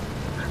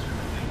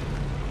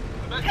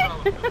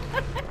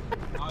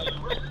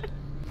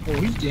 Oh,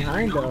 he's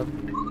behind us.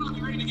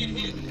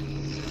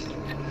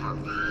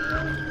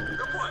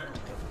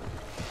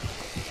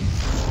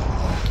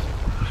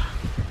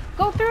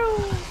 Go through!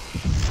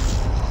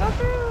 Go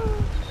through!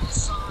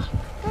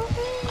 Go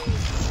through!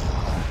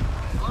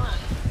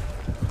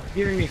 He's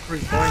giving me free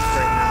points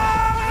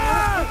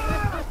right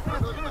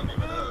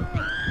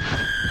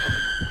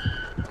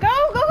Go,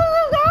 go, go,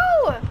 go, go!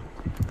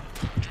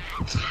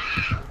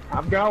 now.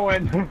 I'm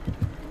going.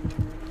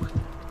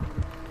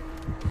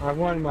 I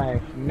won my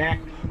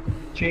max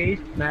chase.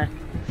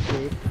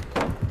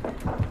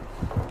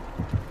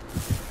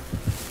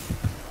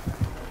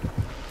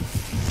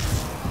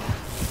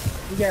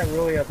 He got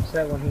really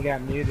upset when he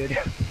got muted.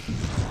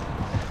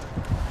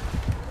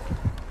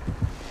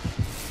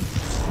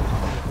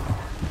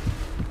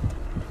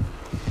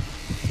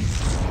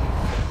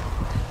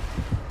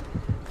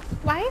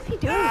 Why is he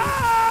doing that?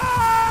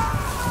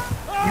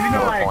 Even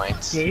though I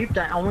Points. escaped,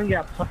 I only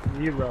got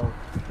 +0.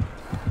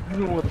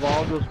 Even with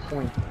all those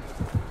points.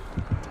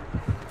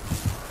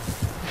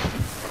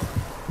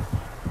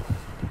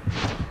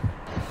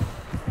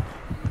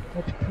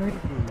 That's crazy.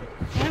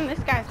 Damn, this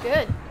guy's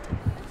good.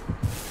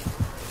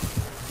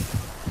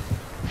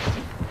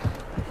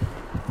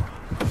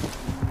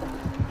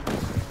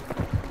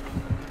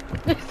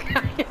 This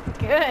guy is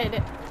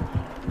good.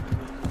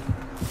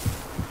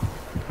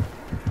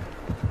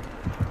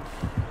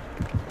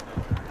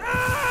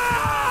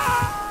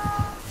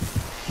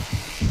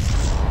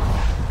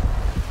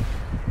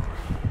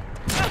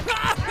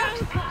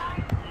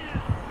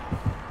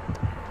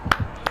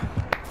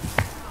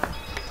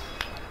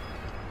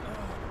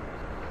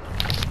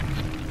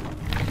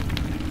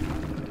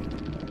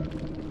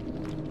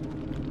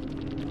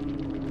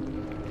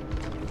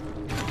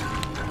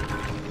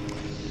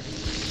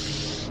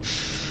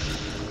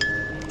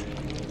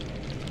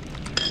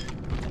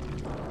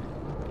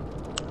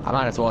 I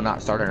might as well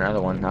not start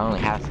another one. I only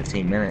have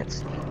 15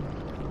 minutes.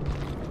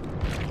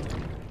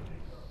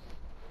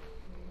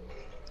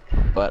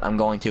 But I'm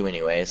going to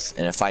anyways,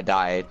 and if I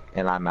die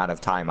and I'm out of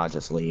time, I'll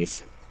just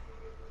leave.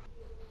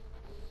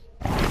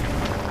 I'll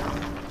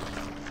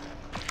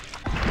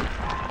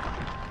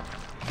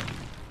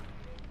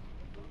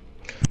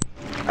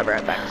be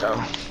right back, so.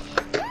 I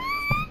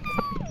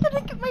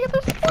didn't get my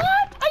other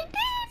spot! I did!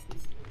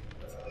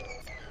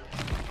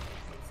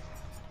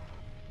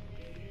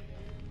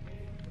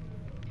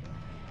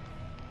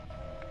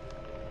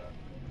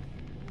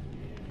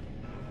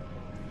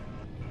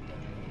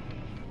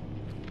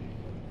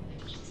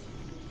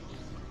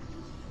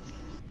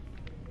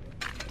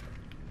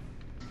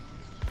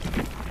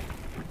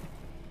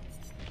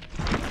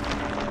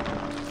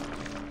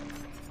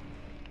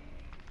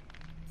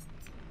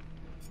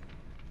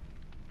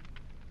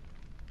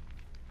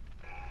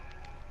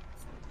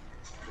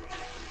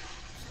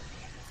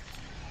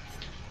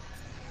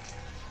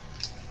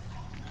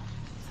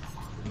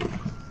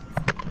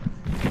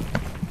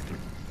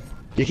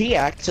 Did he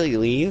actually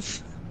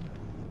leave?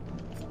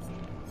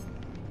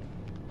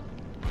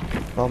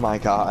 Oh my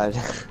god.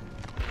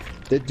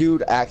 The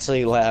dude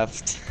actually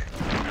left.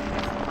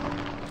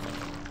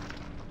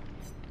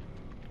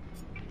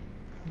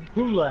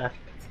 Who left?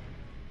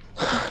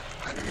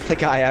 The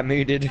guy I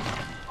muted.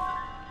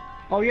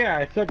 Oh yeah,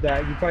 I said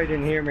that. You probably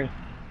didn't hear me.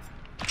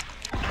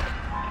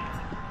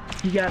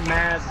 He got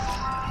mad.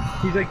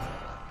 He's like,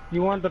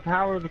 you want the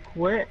power to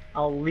quit?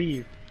 I'll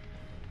leave.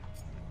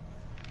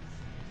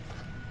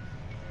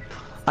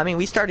 I mean,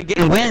 we started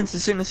getting wins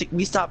as soon as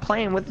we stopped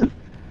playing with them.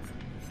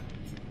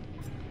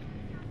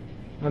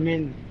 I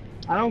mean,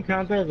 I don't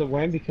count that as a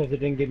win because it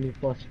didn't give me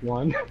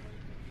 +1.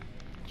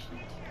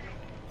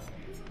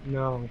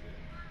 No.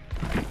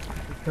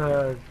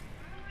 Because...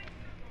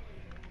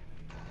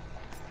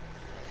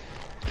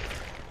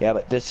 Yeah,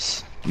 but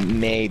this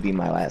may be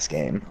my last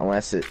game,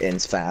 unless it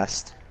ends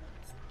fast.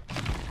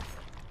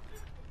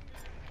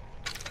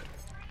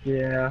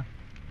 yeah,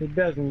 it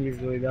doesn't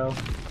usually though.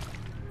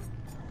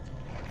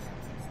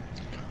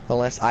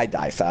 Unless I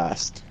die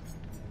fast.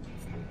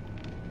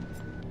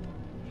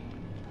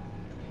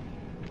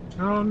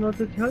 I don't know what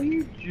to tell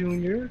you,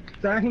 Junior,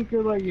 'cause I don't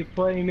feel like you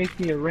play makes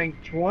me a rank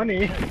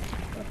 20.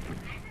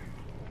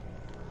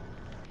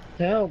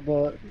 Hell,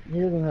 but he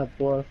doesn't have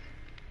plus.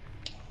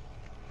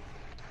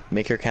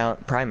 Make your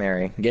account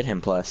primary. Get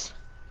him plus.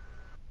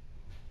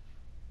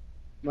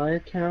 My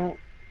account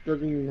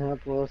doesn't even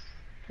have plus.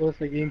 Plus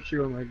the game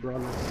share with my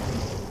brother.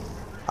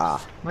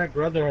 Ah. My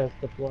brother has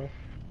the plus.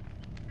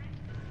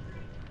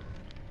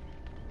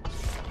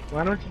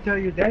 Why don't you tell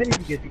your daddy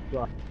to get you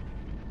plus?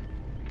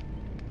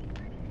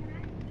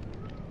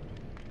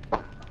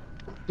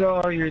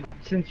 So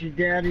since your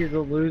daddy's a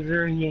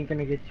loser, he ain't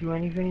gonna get you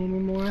anything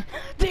anymore?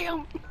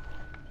 Damn.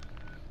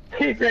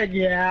 He said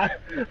yeah.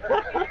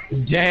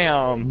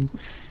 Damn.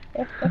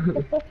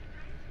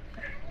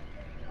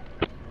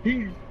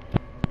 His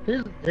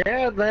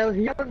dad,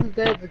 he has his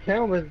dad's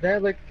account, but his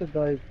dad likes to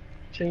like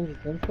change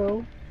his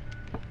info.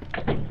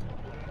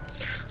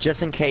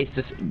 Just in case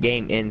this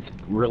game ends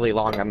really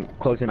long, I'm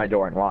closing my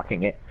door and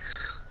locking it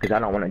because I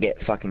don't want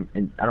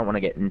to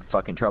get in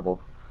fucking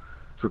trouble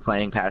for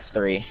playing past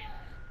 3.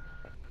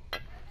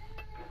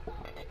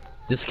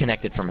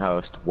 Disconnected from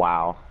host.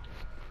 Wow.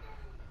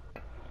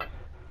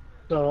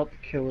 So the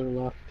killer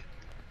left.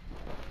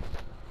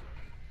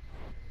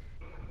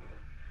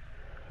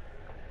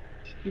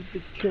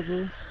 Stupid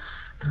killer.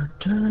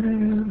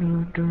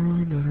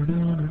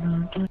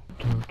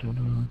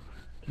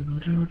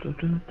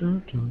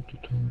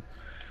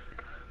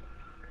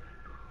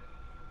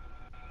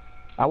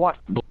 I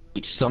watched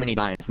Bleach so many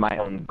times. My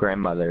own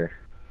grandmother,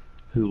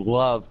 who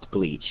loved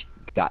Bleach,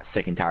 got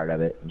sick and tired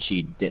of it, and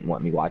she didn't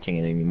want me watching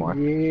it anymore.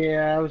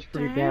 Yeah, I was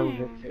pretty bad with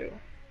it too.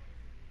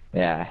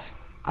 Yeah,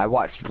 I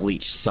watched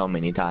Bleach so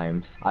many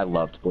times. I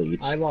loved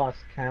Bleach. I lost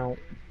count.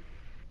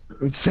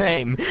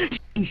 Same.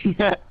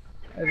 I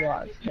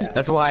lost count.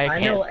 That's why I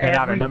know can't cut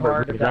out a every number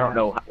part because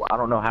of I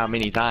don't know how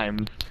many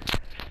times.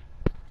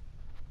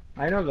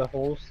 I know the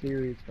whole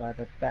series by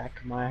the back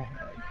of my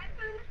head.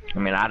 I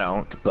mean, I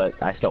don't, but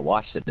I still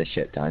watched it a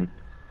shit ton.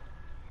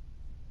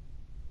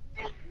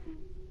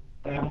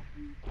 Yeah.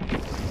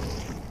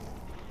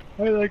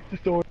 I like the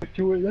story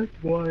to it,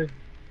 that's why.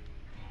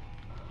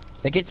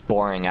 It gets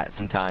boring at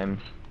sometimes,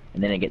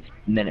 and then it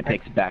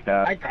picks back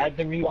up. I tried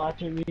to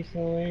rewatch it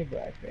recently, but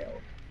I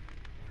failed.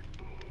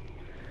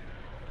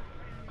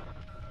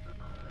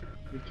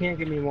 You can't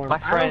give me more.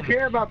 I don't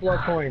care about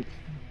blood points.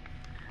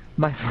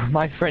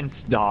 My friend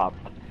stopped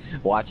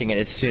watching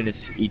it as soon as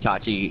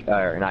Ichigo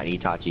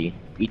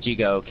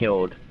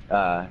killed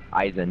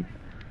Aizen.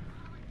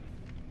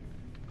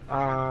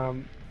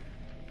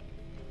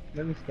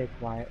 Let me stay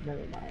quiet.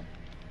 Never mind.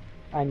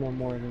 I know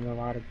more than a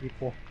lot of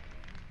people.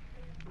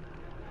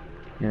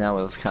 And that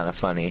was kind of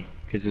funny,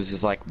 because it was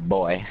just like,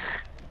 boy.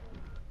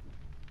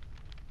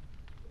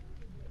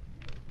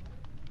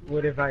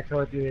 What if I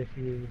told you if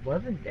he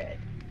wasn't dead?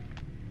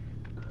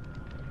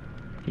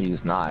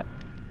 He's not.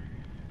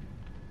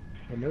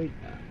 I know he's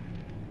not.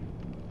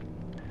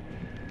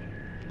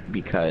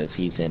 Because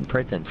he's in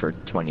prison for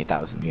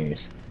 20,000 years.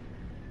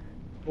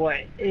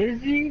 What,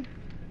 is he?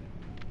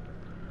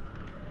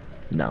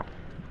 No.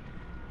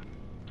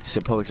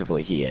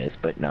 Supposedly he is,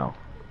 but no.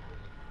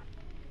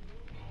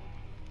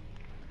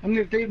 I mean,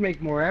 if they'd make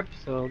more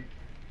episodes.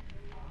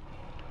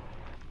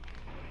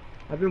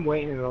 I've been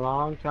waiting a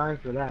long time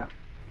for that.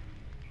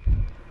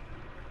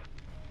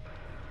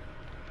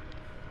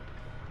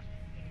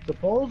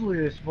 Supposedly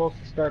they're supposed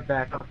to start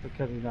back up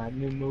because of that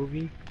new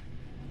movie.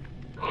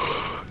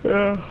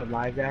 Yeah. The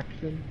live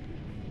action.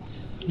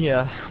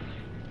 Yeah.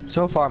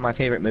 So far, my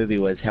favorite movie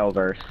was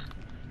Hellverse.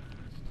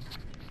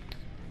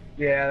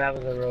 Yeah, that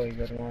was a really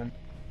good one.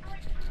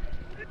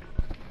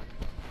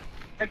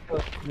 Like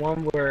the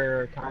one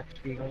where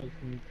Tatsuki goes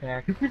and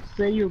attacks. You could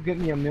say you'll get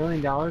me $1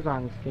 million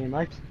on this game,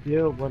 I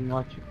still wouldn't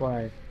let you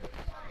play.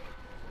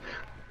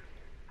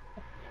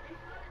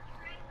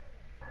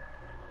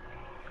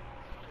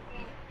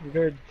 You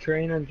gotta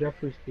train on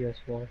Jeffrey's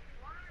PS4.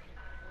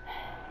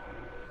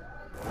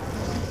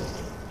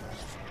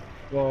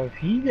 Well, if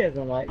he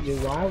doesn't let you,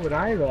 why would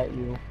I let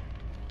you?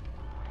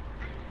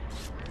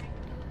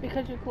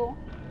 Because you're cool.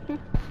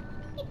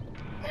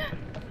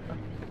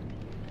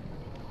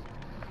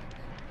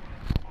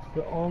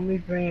 The only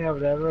thing I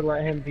would ever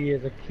let him be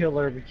is a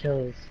killer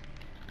because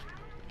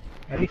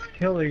at least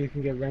killer you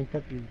can get ranked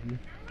up easy.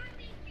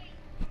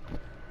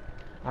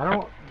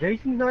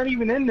 Jason's not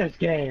even in this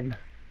game.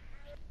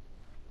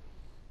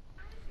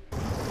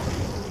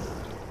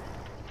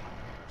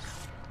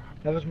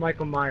 That was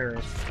Michael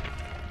Myers.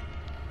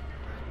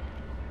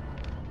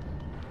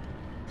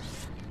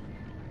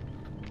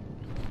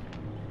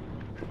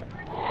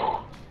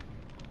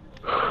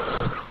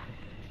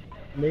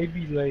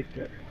 Maybe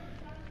later.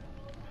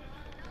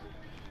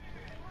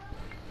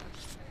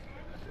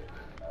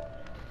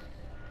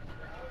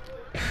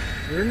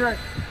 You're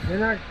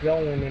not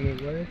going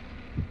anywhere.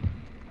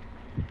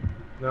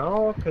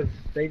 No, because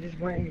they just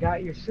went and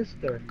got your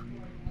sister.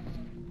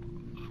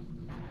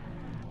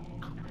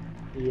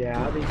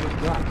 Yeah, they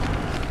just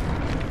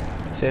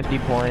left. 50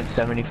 points,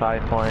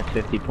 75 points,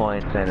 50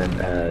 points, and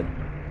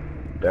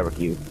then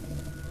barbecue.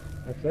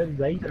 I said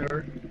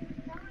later.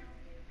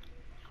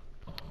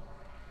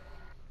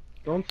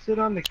 Don't sit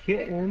on the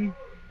kitten.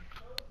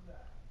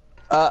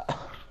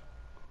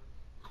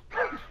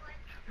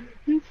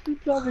 He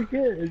sits on the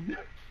kitten.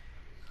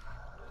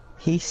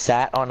 He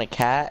sat on a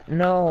cat?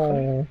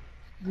 No.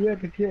 Yeah,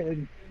 the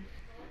kitten.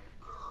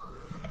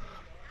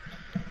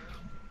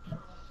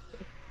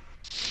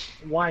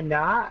 Why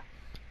not?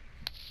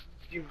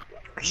 You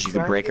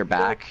could break her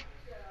back.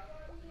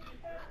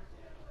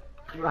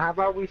 How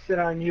about we sit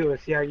on you and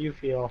see how you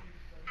feel?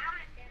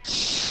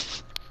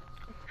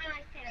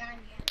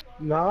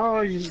 No,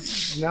 you're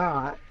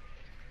not.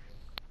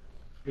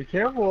 Be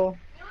careful.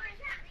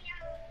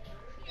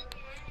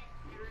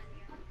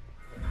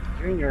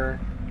 Junior,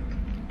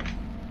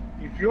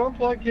 if you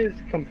unplug his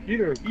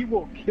computer, he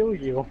will kill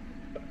you.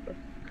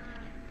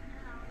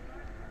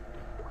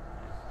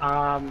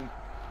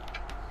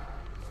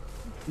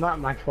 It's not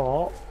my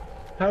fault.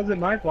 How's it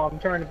my fault? I'm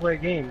trying to play a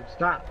game.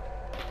 Stop.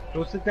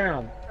 Go sit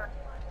down.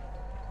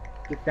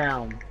 Sit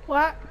down.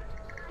 What?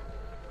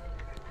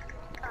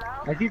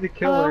 I see the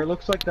killer. Hello? It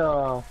looks like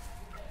the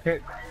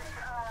pig.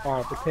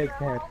 Oh, the pig's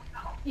head.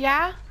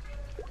 Yeah?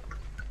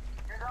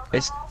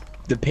 It's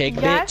the pig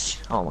Yes?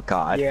 bitch? Oh my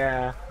god.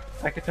 Yeah,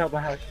 I could tell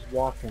by how she's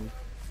walking.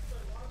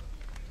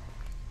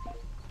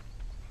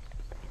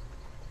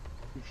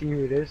 You see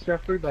who it is,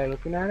 Jeffrey, by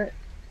looking at it?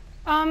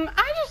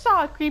 I just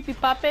saw a creepy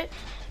puppet.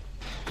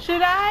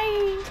 Should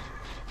I?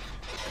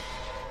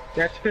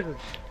 That's because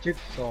it's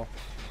Jigsaw.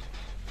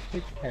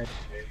 Pig's head.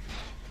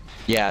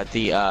 Yeah,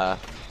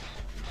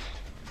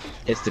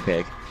 it's the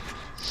pig.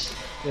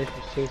 Yeah,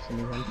 she's chasing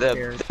me. I'm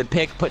scared. The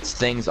pig puts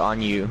things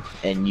on you,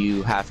 and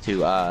you have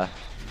to,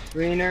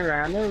 Green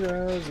around the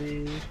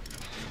rosy.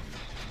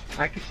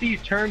 I can see you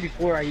turn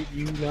before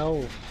you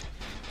know.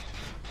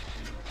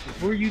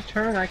 Before you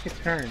turn, I can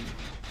turn.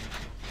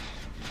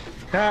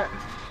 Cut.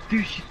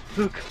 Dude,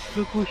 look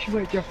where she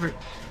went, Jeffrey.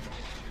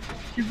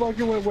 She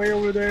fucking went way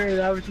over there, and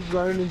I was just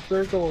running in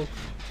circles.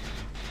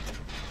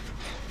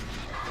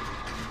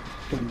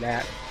 From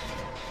that.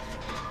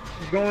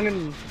 She's going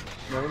in.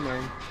 Never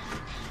mind.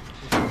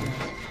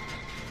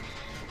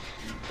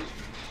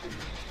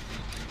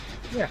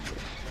 Yeah.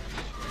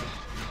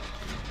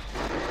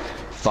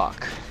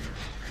 fuck.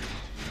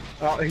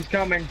 Oh, he's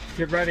coming.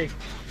 Get ready.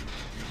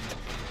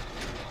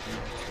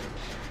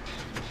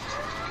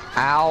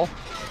 Ow.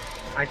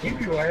 I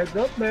gave you a heads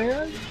up,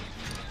 man.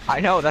 I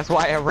know, that's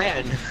why I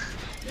ran.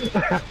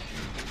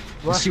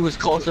 Well, She was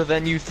closer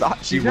than you thought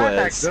she she's not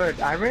that was. good.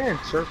 I ran in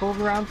circles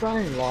around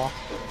Zion Law.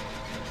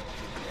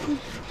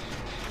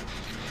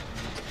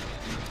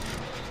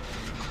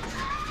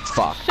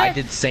 Fuck, I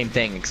did the same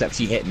thing except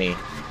she hit me.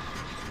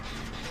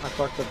 I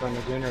fucked up on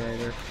the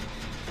generator.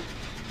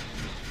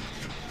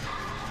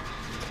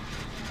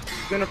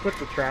 She's gonna put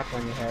the trap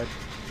on your head.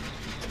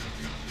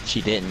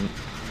 She didn't.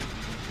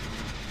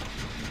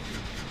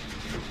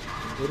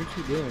 What is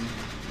she doing?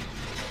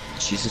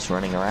 She's just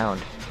running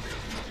around.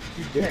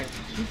 She didn't.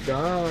 She's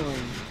dumb.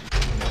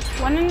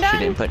 One and She done.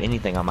 didn't put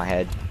anything on my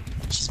head.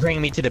 She's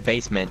bringing me to the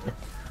basement.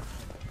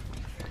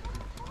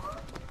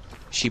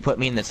 She put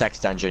me in the sex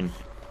dungeon.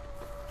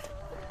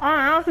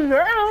 I don't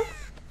know.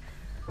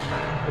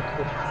 It's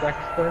the sex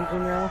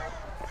dungeon now.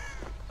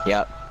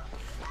 Yep.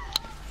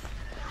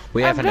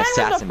 We have an I've been with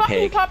the assassin fucking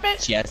pig.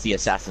 puppet. She has the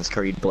Assassin's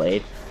Creed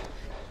blade.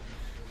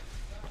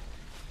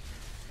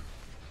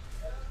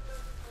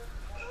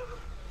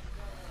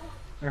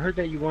 I heard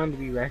that you wanted to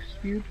be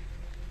rescued.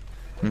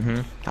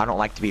 Mm-hmm. I don't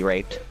like to be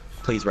raped.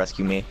 Please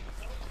rescue me.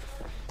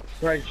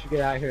 Right, you should get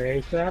out of here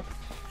ASAP.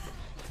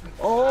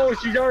 Oh,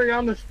 she's already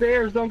on the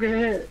stairs. Don't get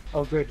hit.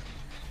 Oh, good.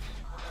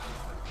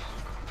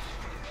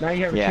 Now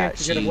you have a Yeah,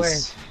 chance to get away.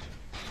 she's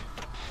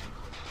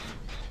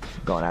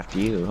going after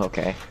you.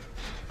 Okay.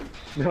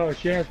 No,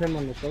 she has him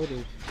on the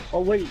shoulders.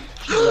 Oh wait,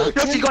 No,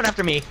 she's going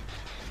after me.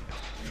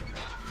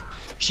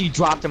 She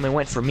dropped him and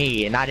went for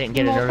me, and I didn't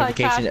get a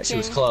notification that she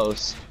was Multitasking.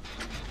 close.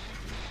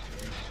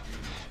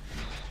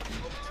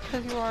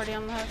 Because you were already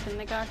on the hook and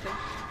they got you.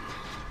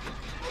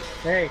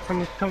 Hey,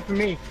 come for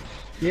me.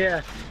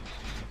 Yeah.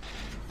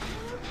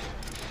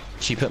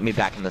 She put me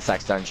back in the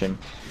sex dungeon.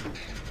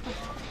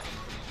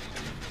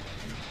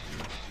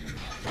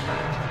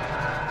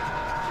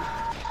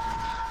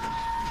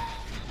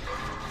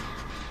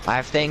 I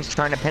have things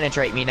trying to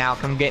penetrate me now.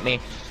 Come get me.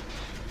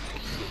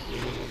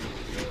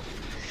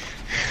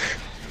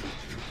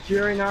 She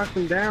already knocked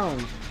him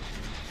down.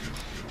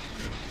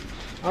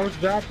 I was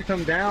about to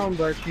come down,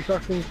 but she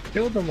fucking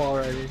killed him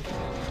already.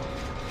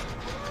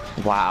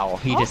 Wow,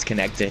 he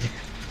disconnected.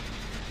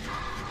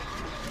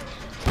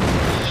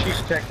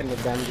 She's checking the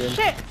dungeon.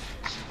 Shit!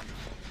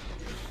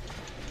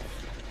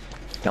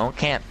 Don't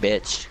camp,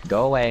 bitch.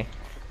 Go away.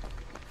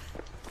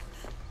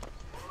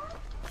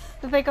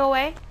 Did they go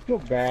away? I feel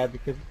bad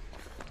because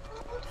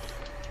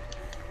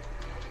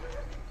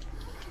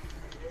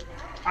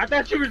I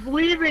thought she was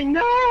leaving.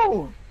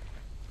 No.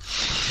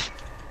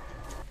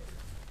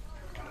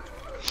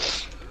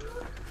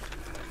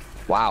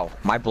 Wow,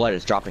 my blood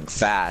is dropping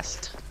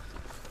fast.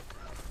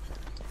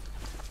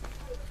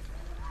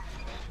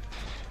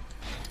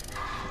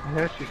 I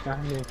know she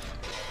found me.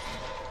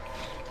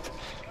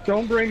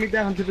 Don't bring me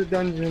down to the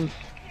dungeon.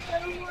 I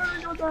don't want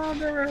to go down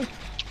there.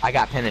 I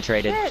got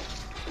penetrated. Shit!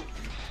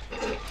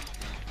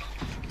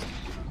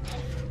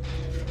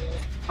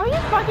 Are you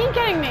fucking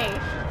kidding me?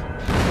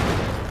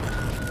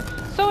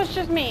 So it's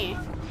just me.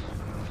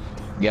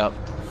 Yep.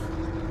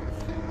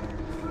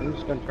 I'm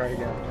just gonna try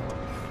again.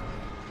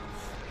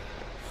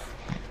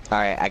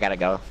 Alright, I gotta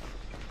go.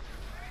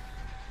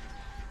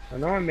 I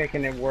know I'm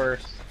making it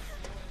worse.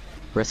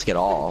 Risk it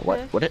all. What?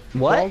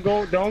 What?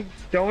 Don't go.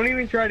 Don't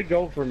even try to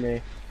go for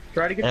me.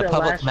 Try to get In a that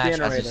public last match,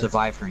 generator. as a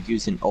survivor,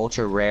 use an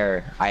ultra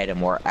rare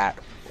item or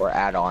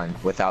add-on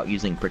without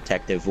using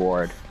protective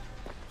ward.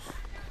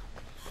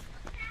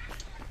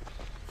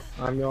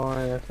 I'm going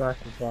as fast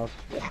as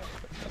possible.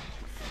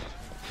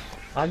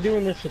 I'm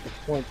doing this at the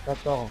point.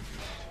 That's all.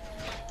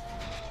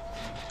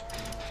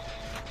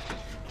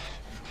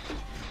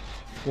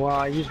 Well,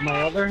 I use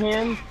my other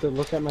hand to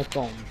look at my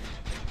phone.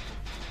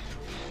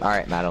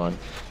 Alright, Madeline.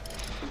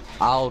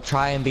 I'll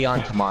try and be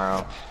on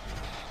tomorrow.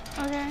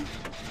 Okay.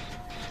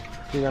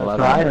 You gonna Love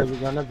try it. or you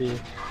gonna be?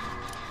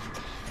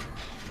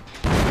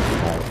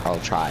 I'll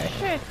try.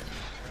 Shit.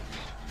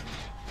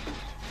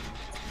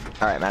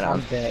 Alright, I'm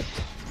Madeline. dead.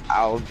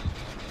 I'll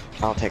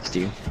text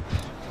you.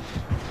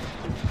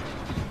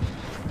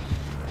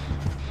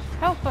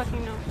 Hell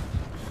fucking no.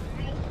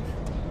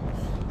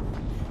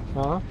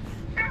 Huh?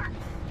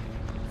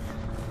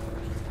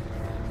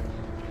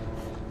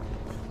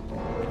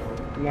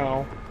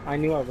 No, I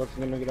knew I wasn't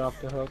gonna get off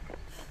the hook.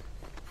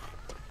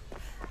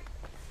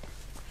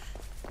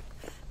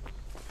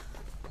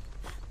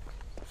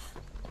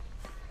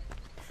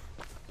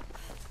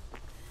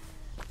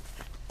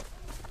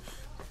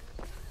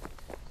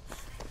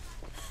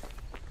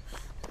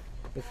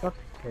 The fuck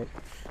it.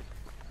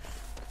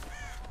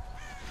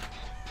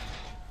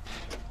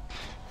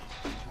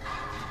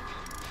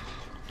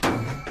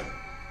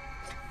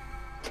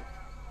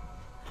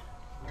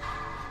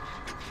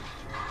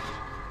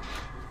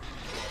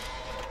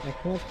 I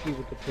can't see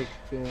what the pig's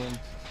doing.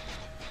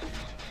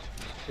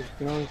 You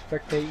can only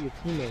spectate your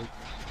teammates.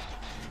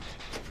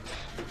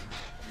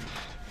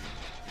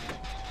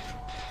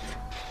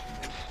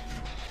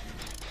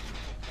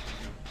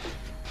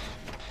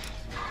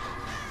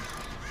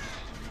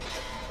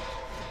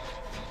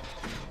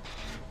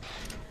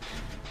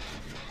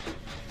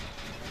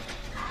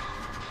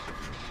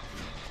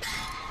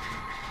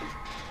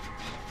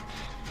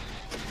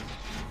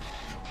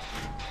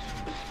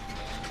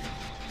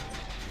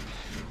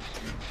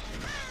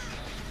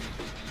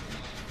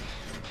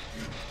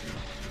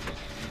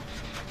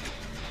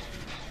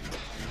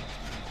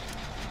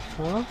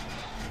 Huh?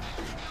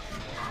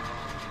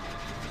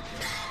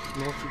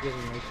 No, she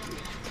doesn't like you.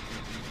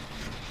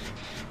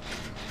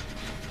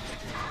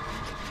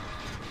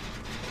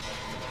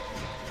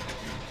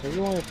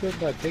 Everyone is killed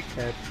by big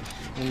heads,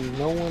 and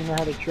no one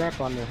had a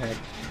trap on their head.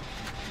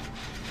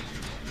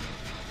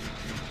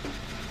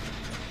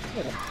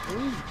 What a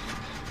fool.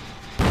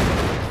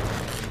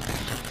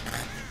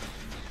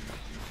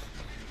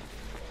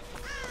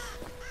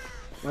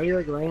 Why are you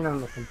like laying on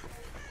the computer?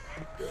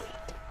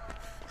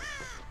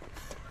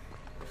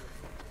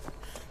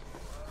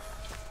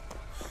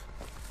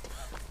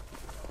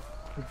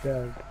 It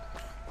does.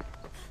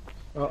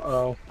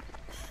 Uh-oh.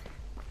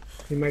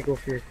 He might go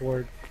for your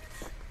cord.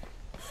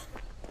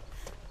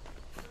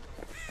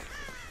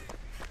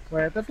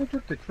 Wait, I thought they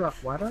took the truck.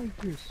 Why don't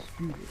I do a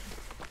scooter?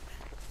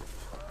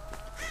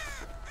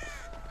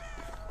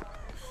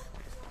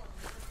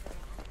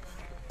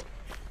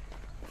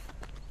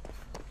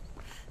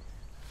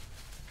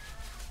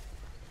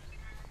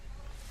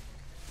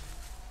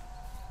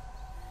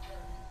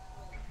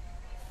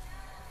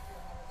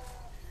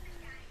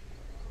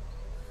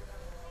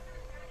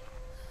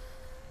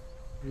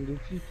 Dude,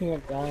 you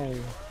can't die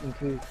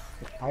into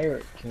the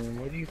pirate king.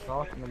 What are you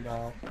talking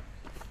about?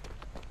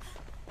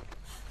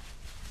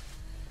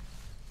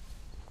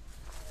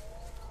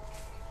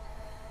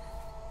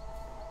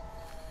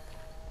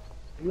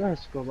 You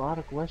ask a lot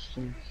of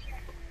questions.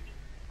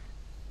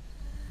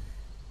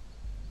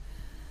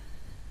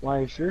 Why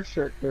is your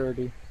shirt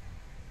dirty?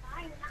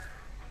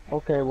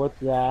 Okay, what's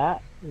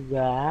that?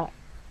 That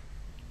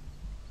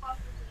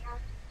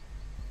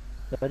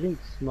ain't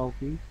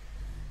smoky.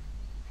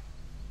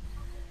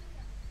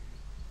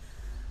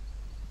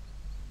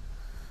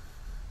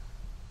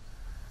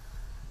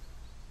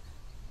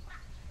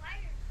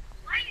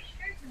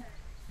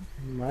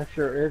 My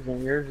shirt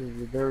isn't. Yours is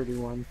the dirty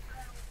one.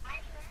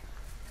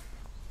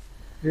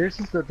 Yours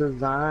is the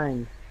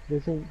design.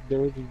 This ain't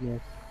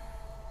dirtiness.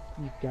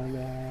 You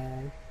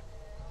dumbass.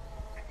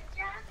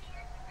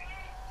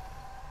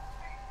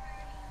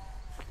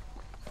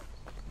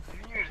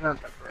 Junior's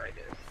not the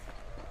brightest.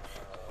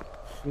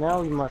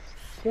 Now we must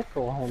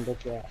tickle him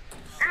with that.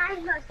 I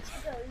must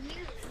tickle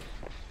you.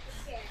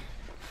 Okay.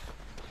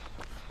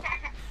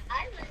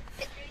 I must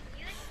tickle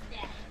you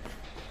instead.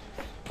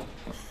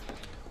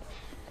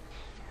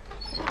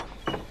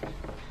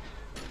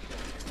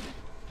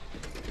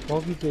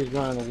 Smokey says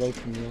running away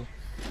from you.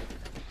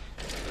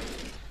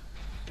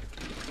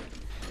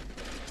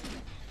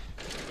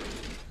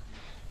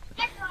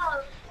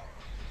 Tickle!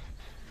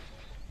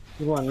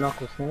 You want a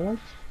knuckle sandwich?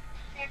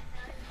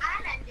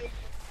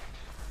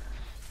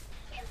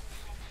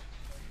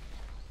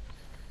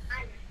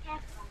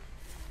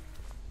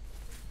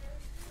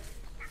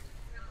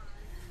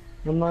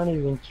 I'm not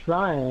even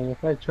trying.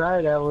 If I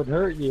tried, I would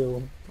hurt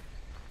you.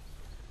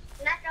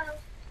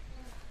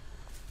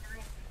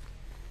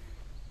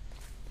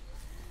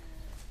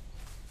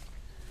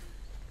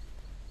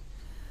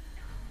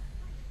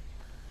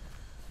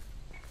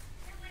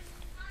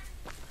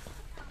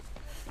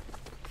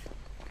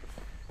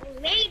 We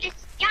made a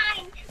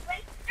shine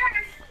with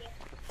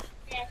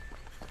 30.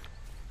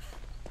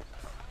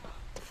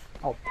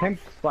 I'll pimp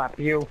slap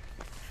you.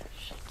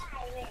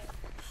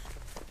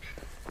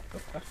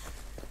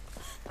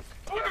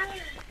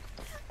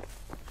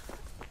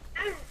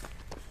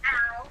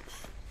 Ow.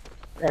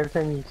 Every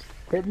time you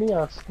hit me,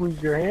 I'll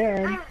squeeze your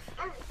hand.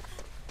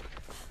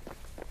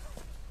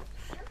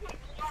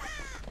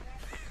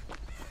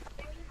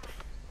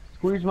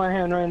 Squeeze my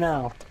hand right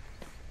now.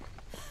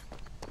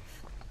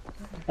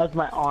 That's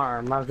my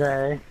arm,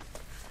 okay?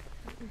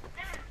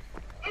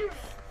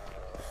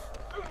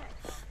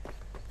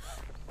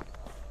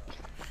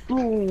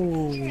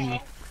 Boom!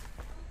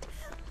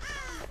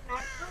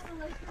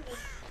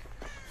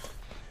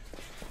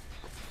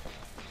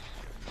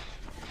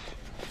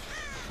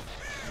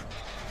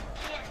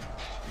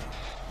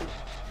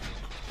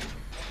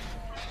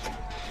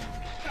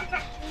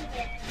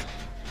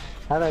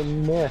 How'd I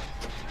miss?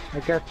 I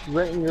got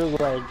right in your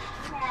leg.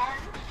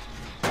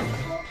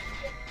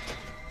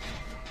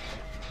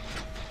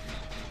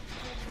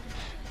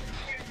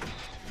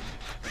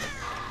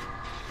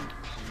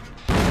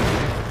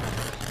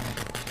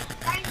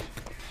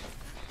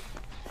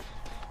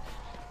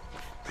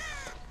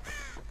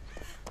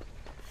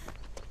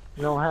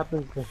 You know what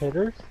happens to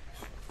hitters?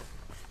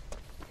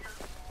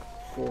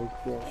 Good,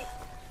 good.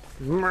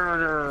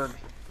 Murdered!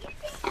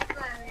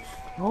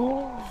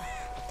 Oh!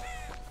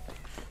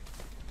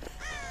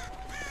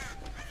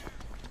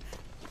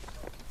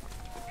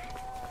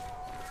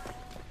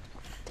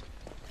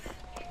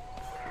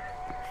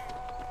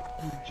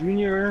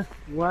 Junior,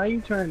 why are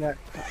you trying that?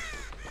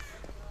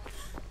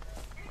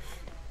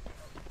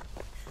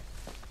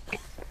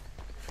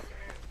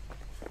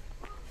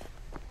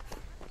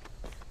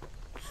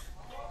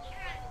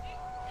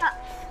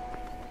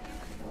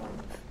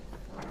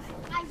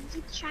 I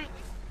keep trying.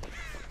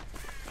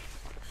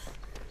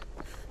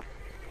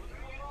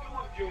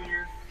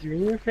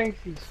 Junior thinks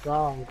he's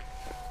strong.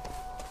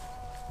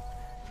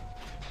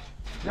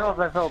 You know, if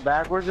I fell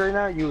backwards right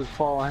now, you would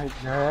fall on his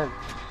head.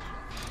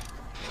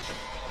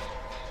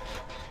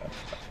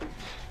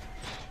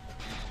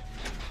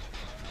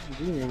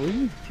 Junior, what are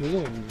you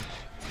doing?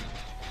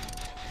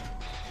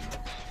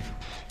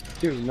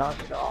 Dude, knock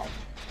it off.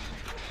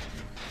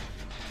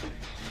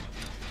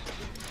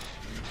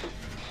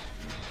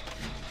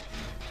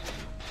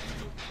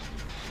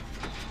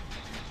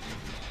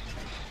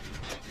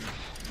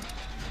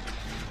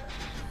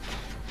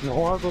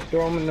 No, I'll go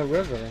throw him in the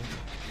river.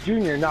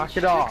 Junior, knock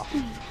it off.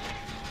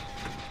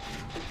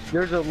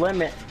 There's a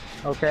limit,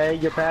 okay?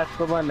 You're past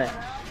the limit.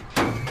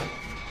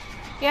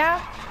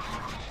 Yeah?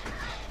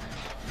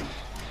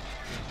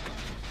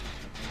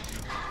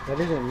 That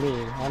isn't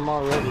me. I'm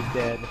already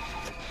dead.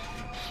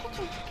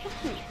 Shit, just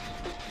kiss me.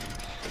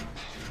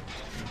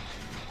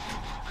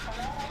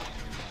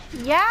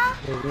 Yeah?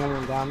 There's no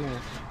one down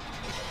there.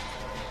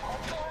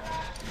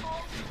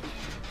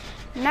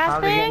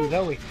 How's it getting Nothing?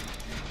 Zoe?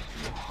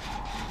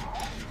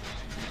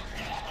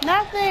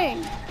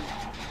 Nothing.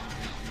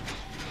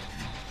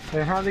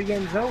 Then how's it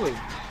getting Zoe?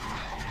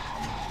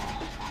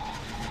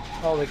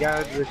 Oh, the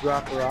guy that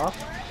dropped her off?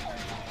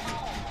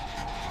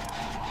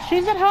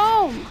 She's at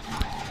home.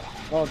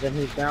 Oh, then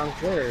he's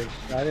downstairs.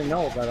 I didn't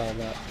know about all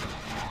that.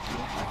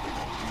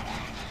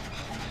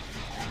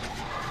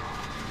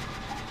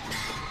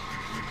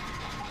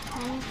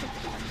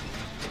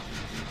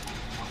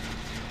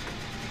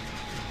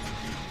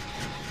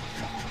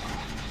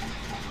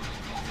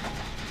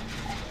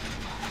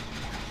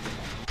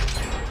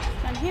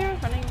 here,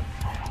 running.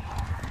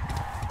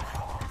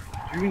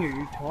 Junior,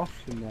 you talk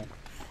too much.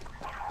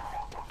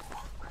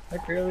 I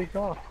barely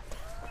talk.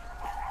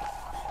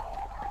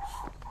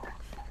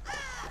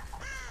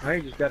 Now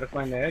you just gotta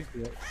find the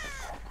exit.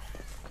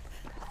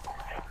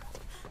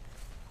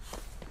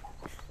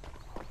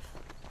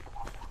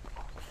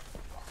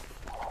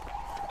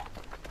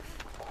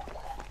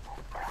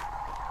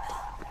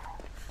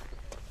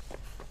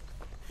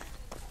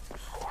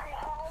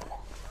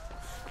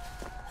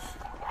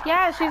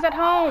 Yeah, she's at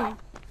home.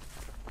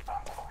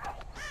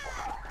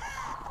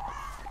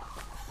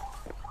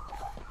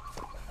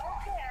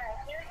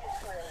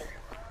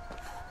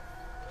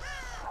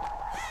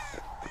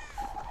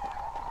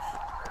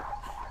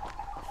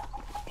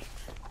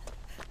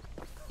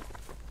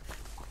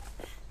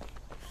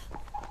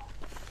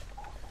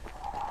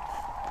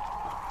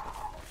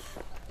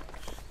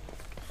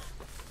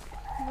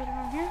 Is it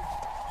around here?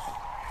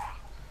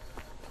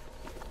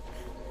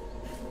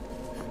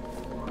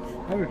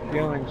 I have a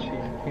feeling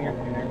she's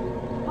camping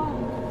everywhere.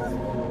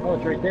 Oh. Oh,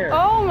 it's right there.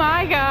 Oh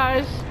my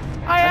gosh.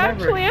 I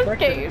never actually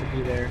expected it escaped. to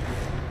be there.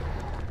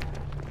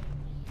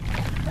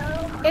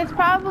 It's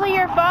probably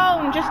your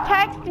phone. Just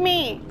text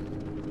me.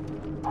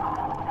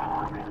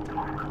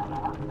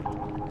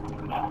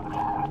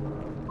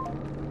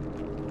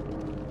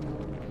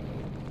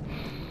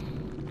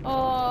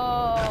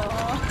 Oh.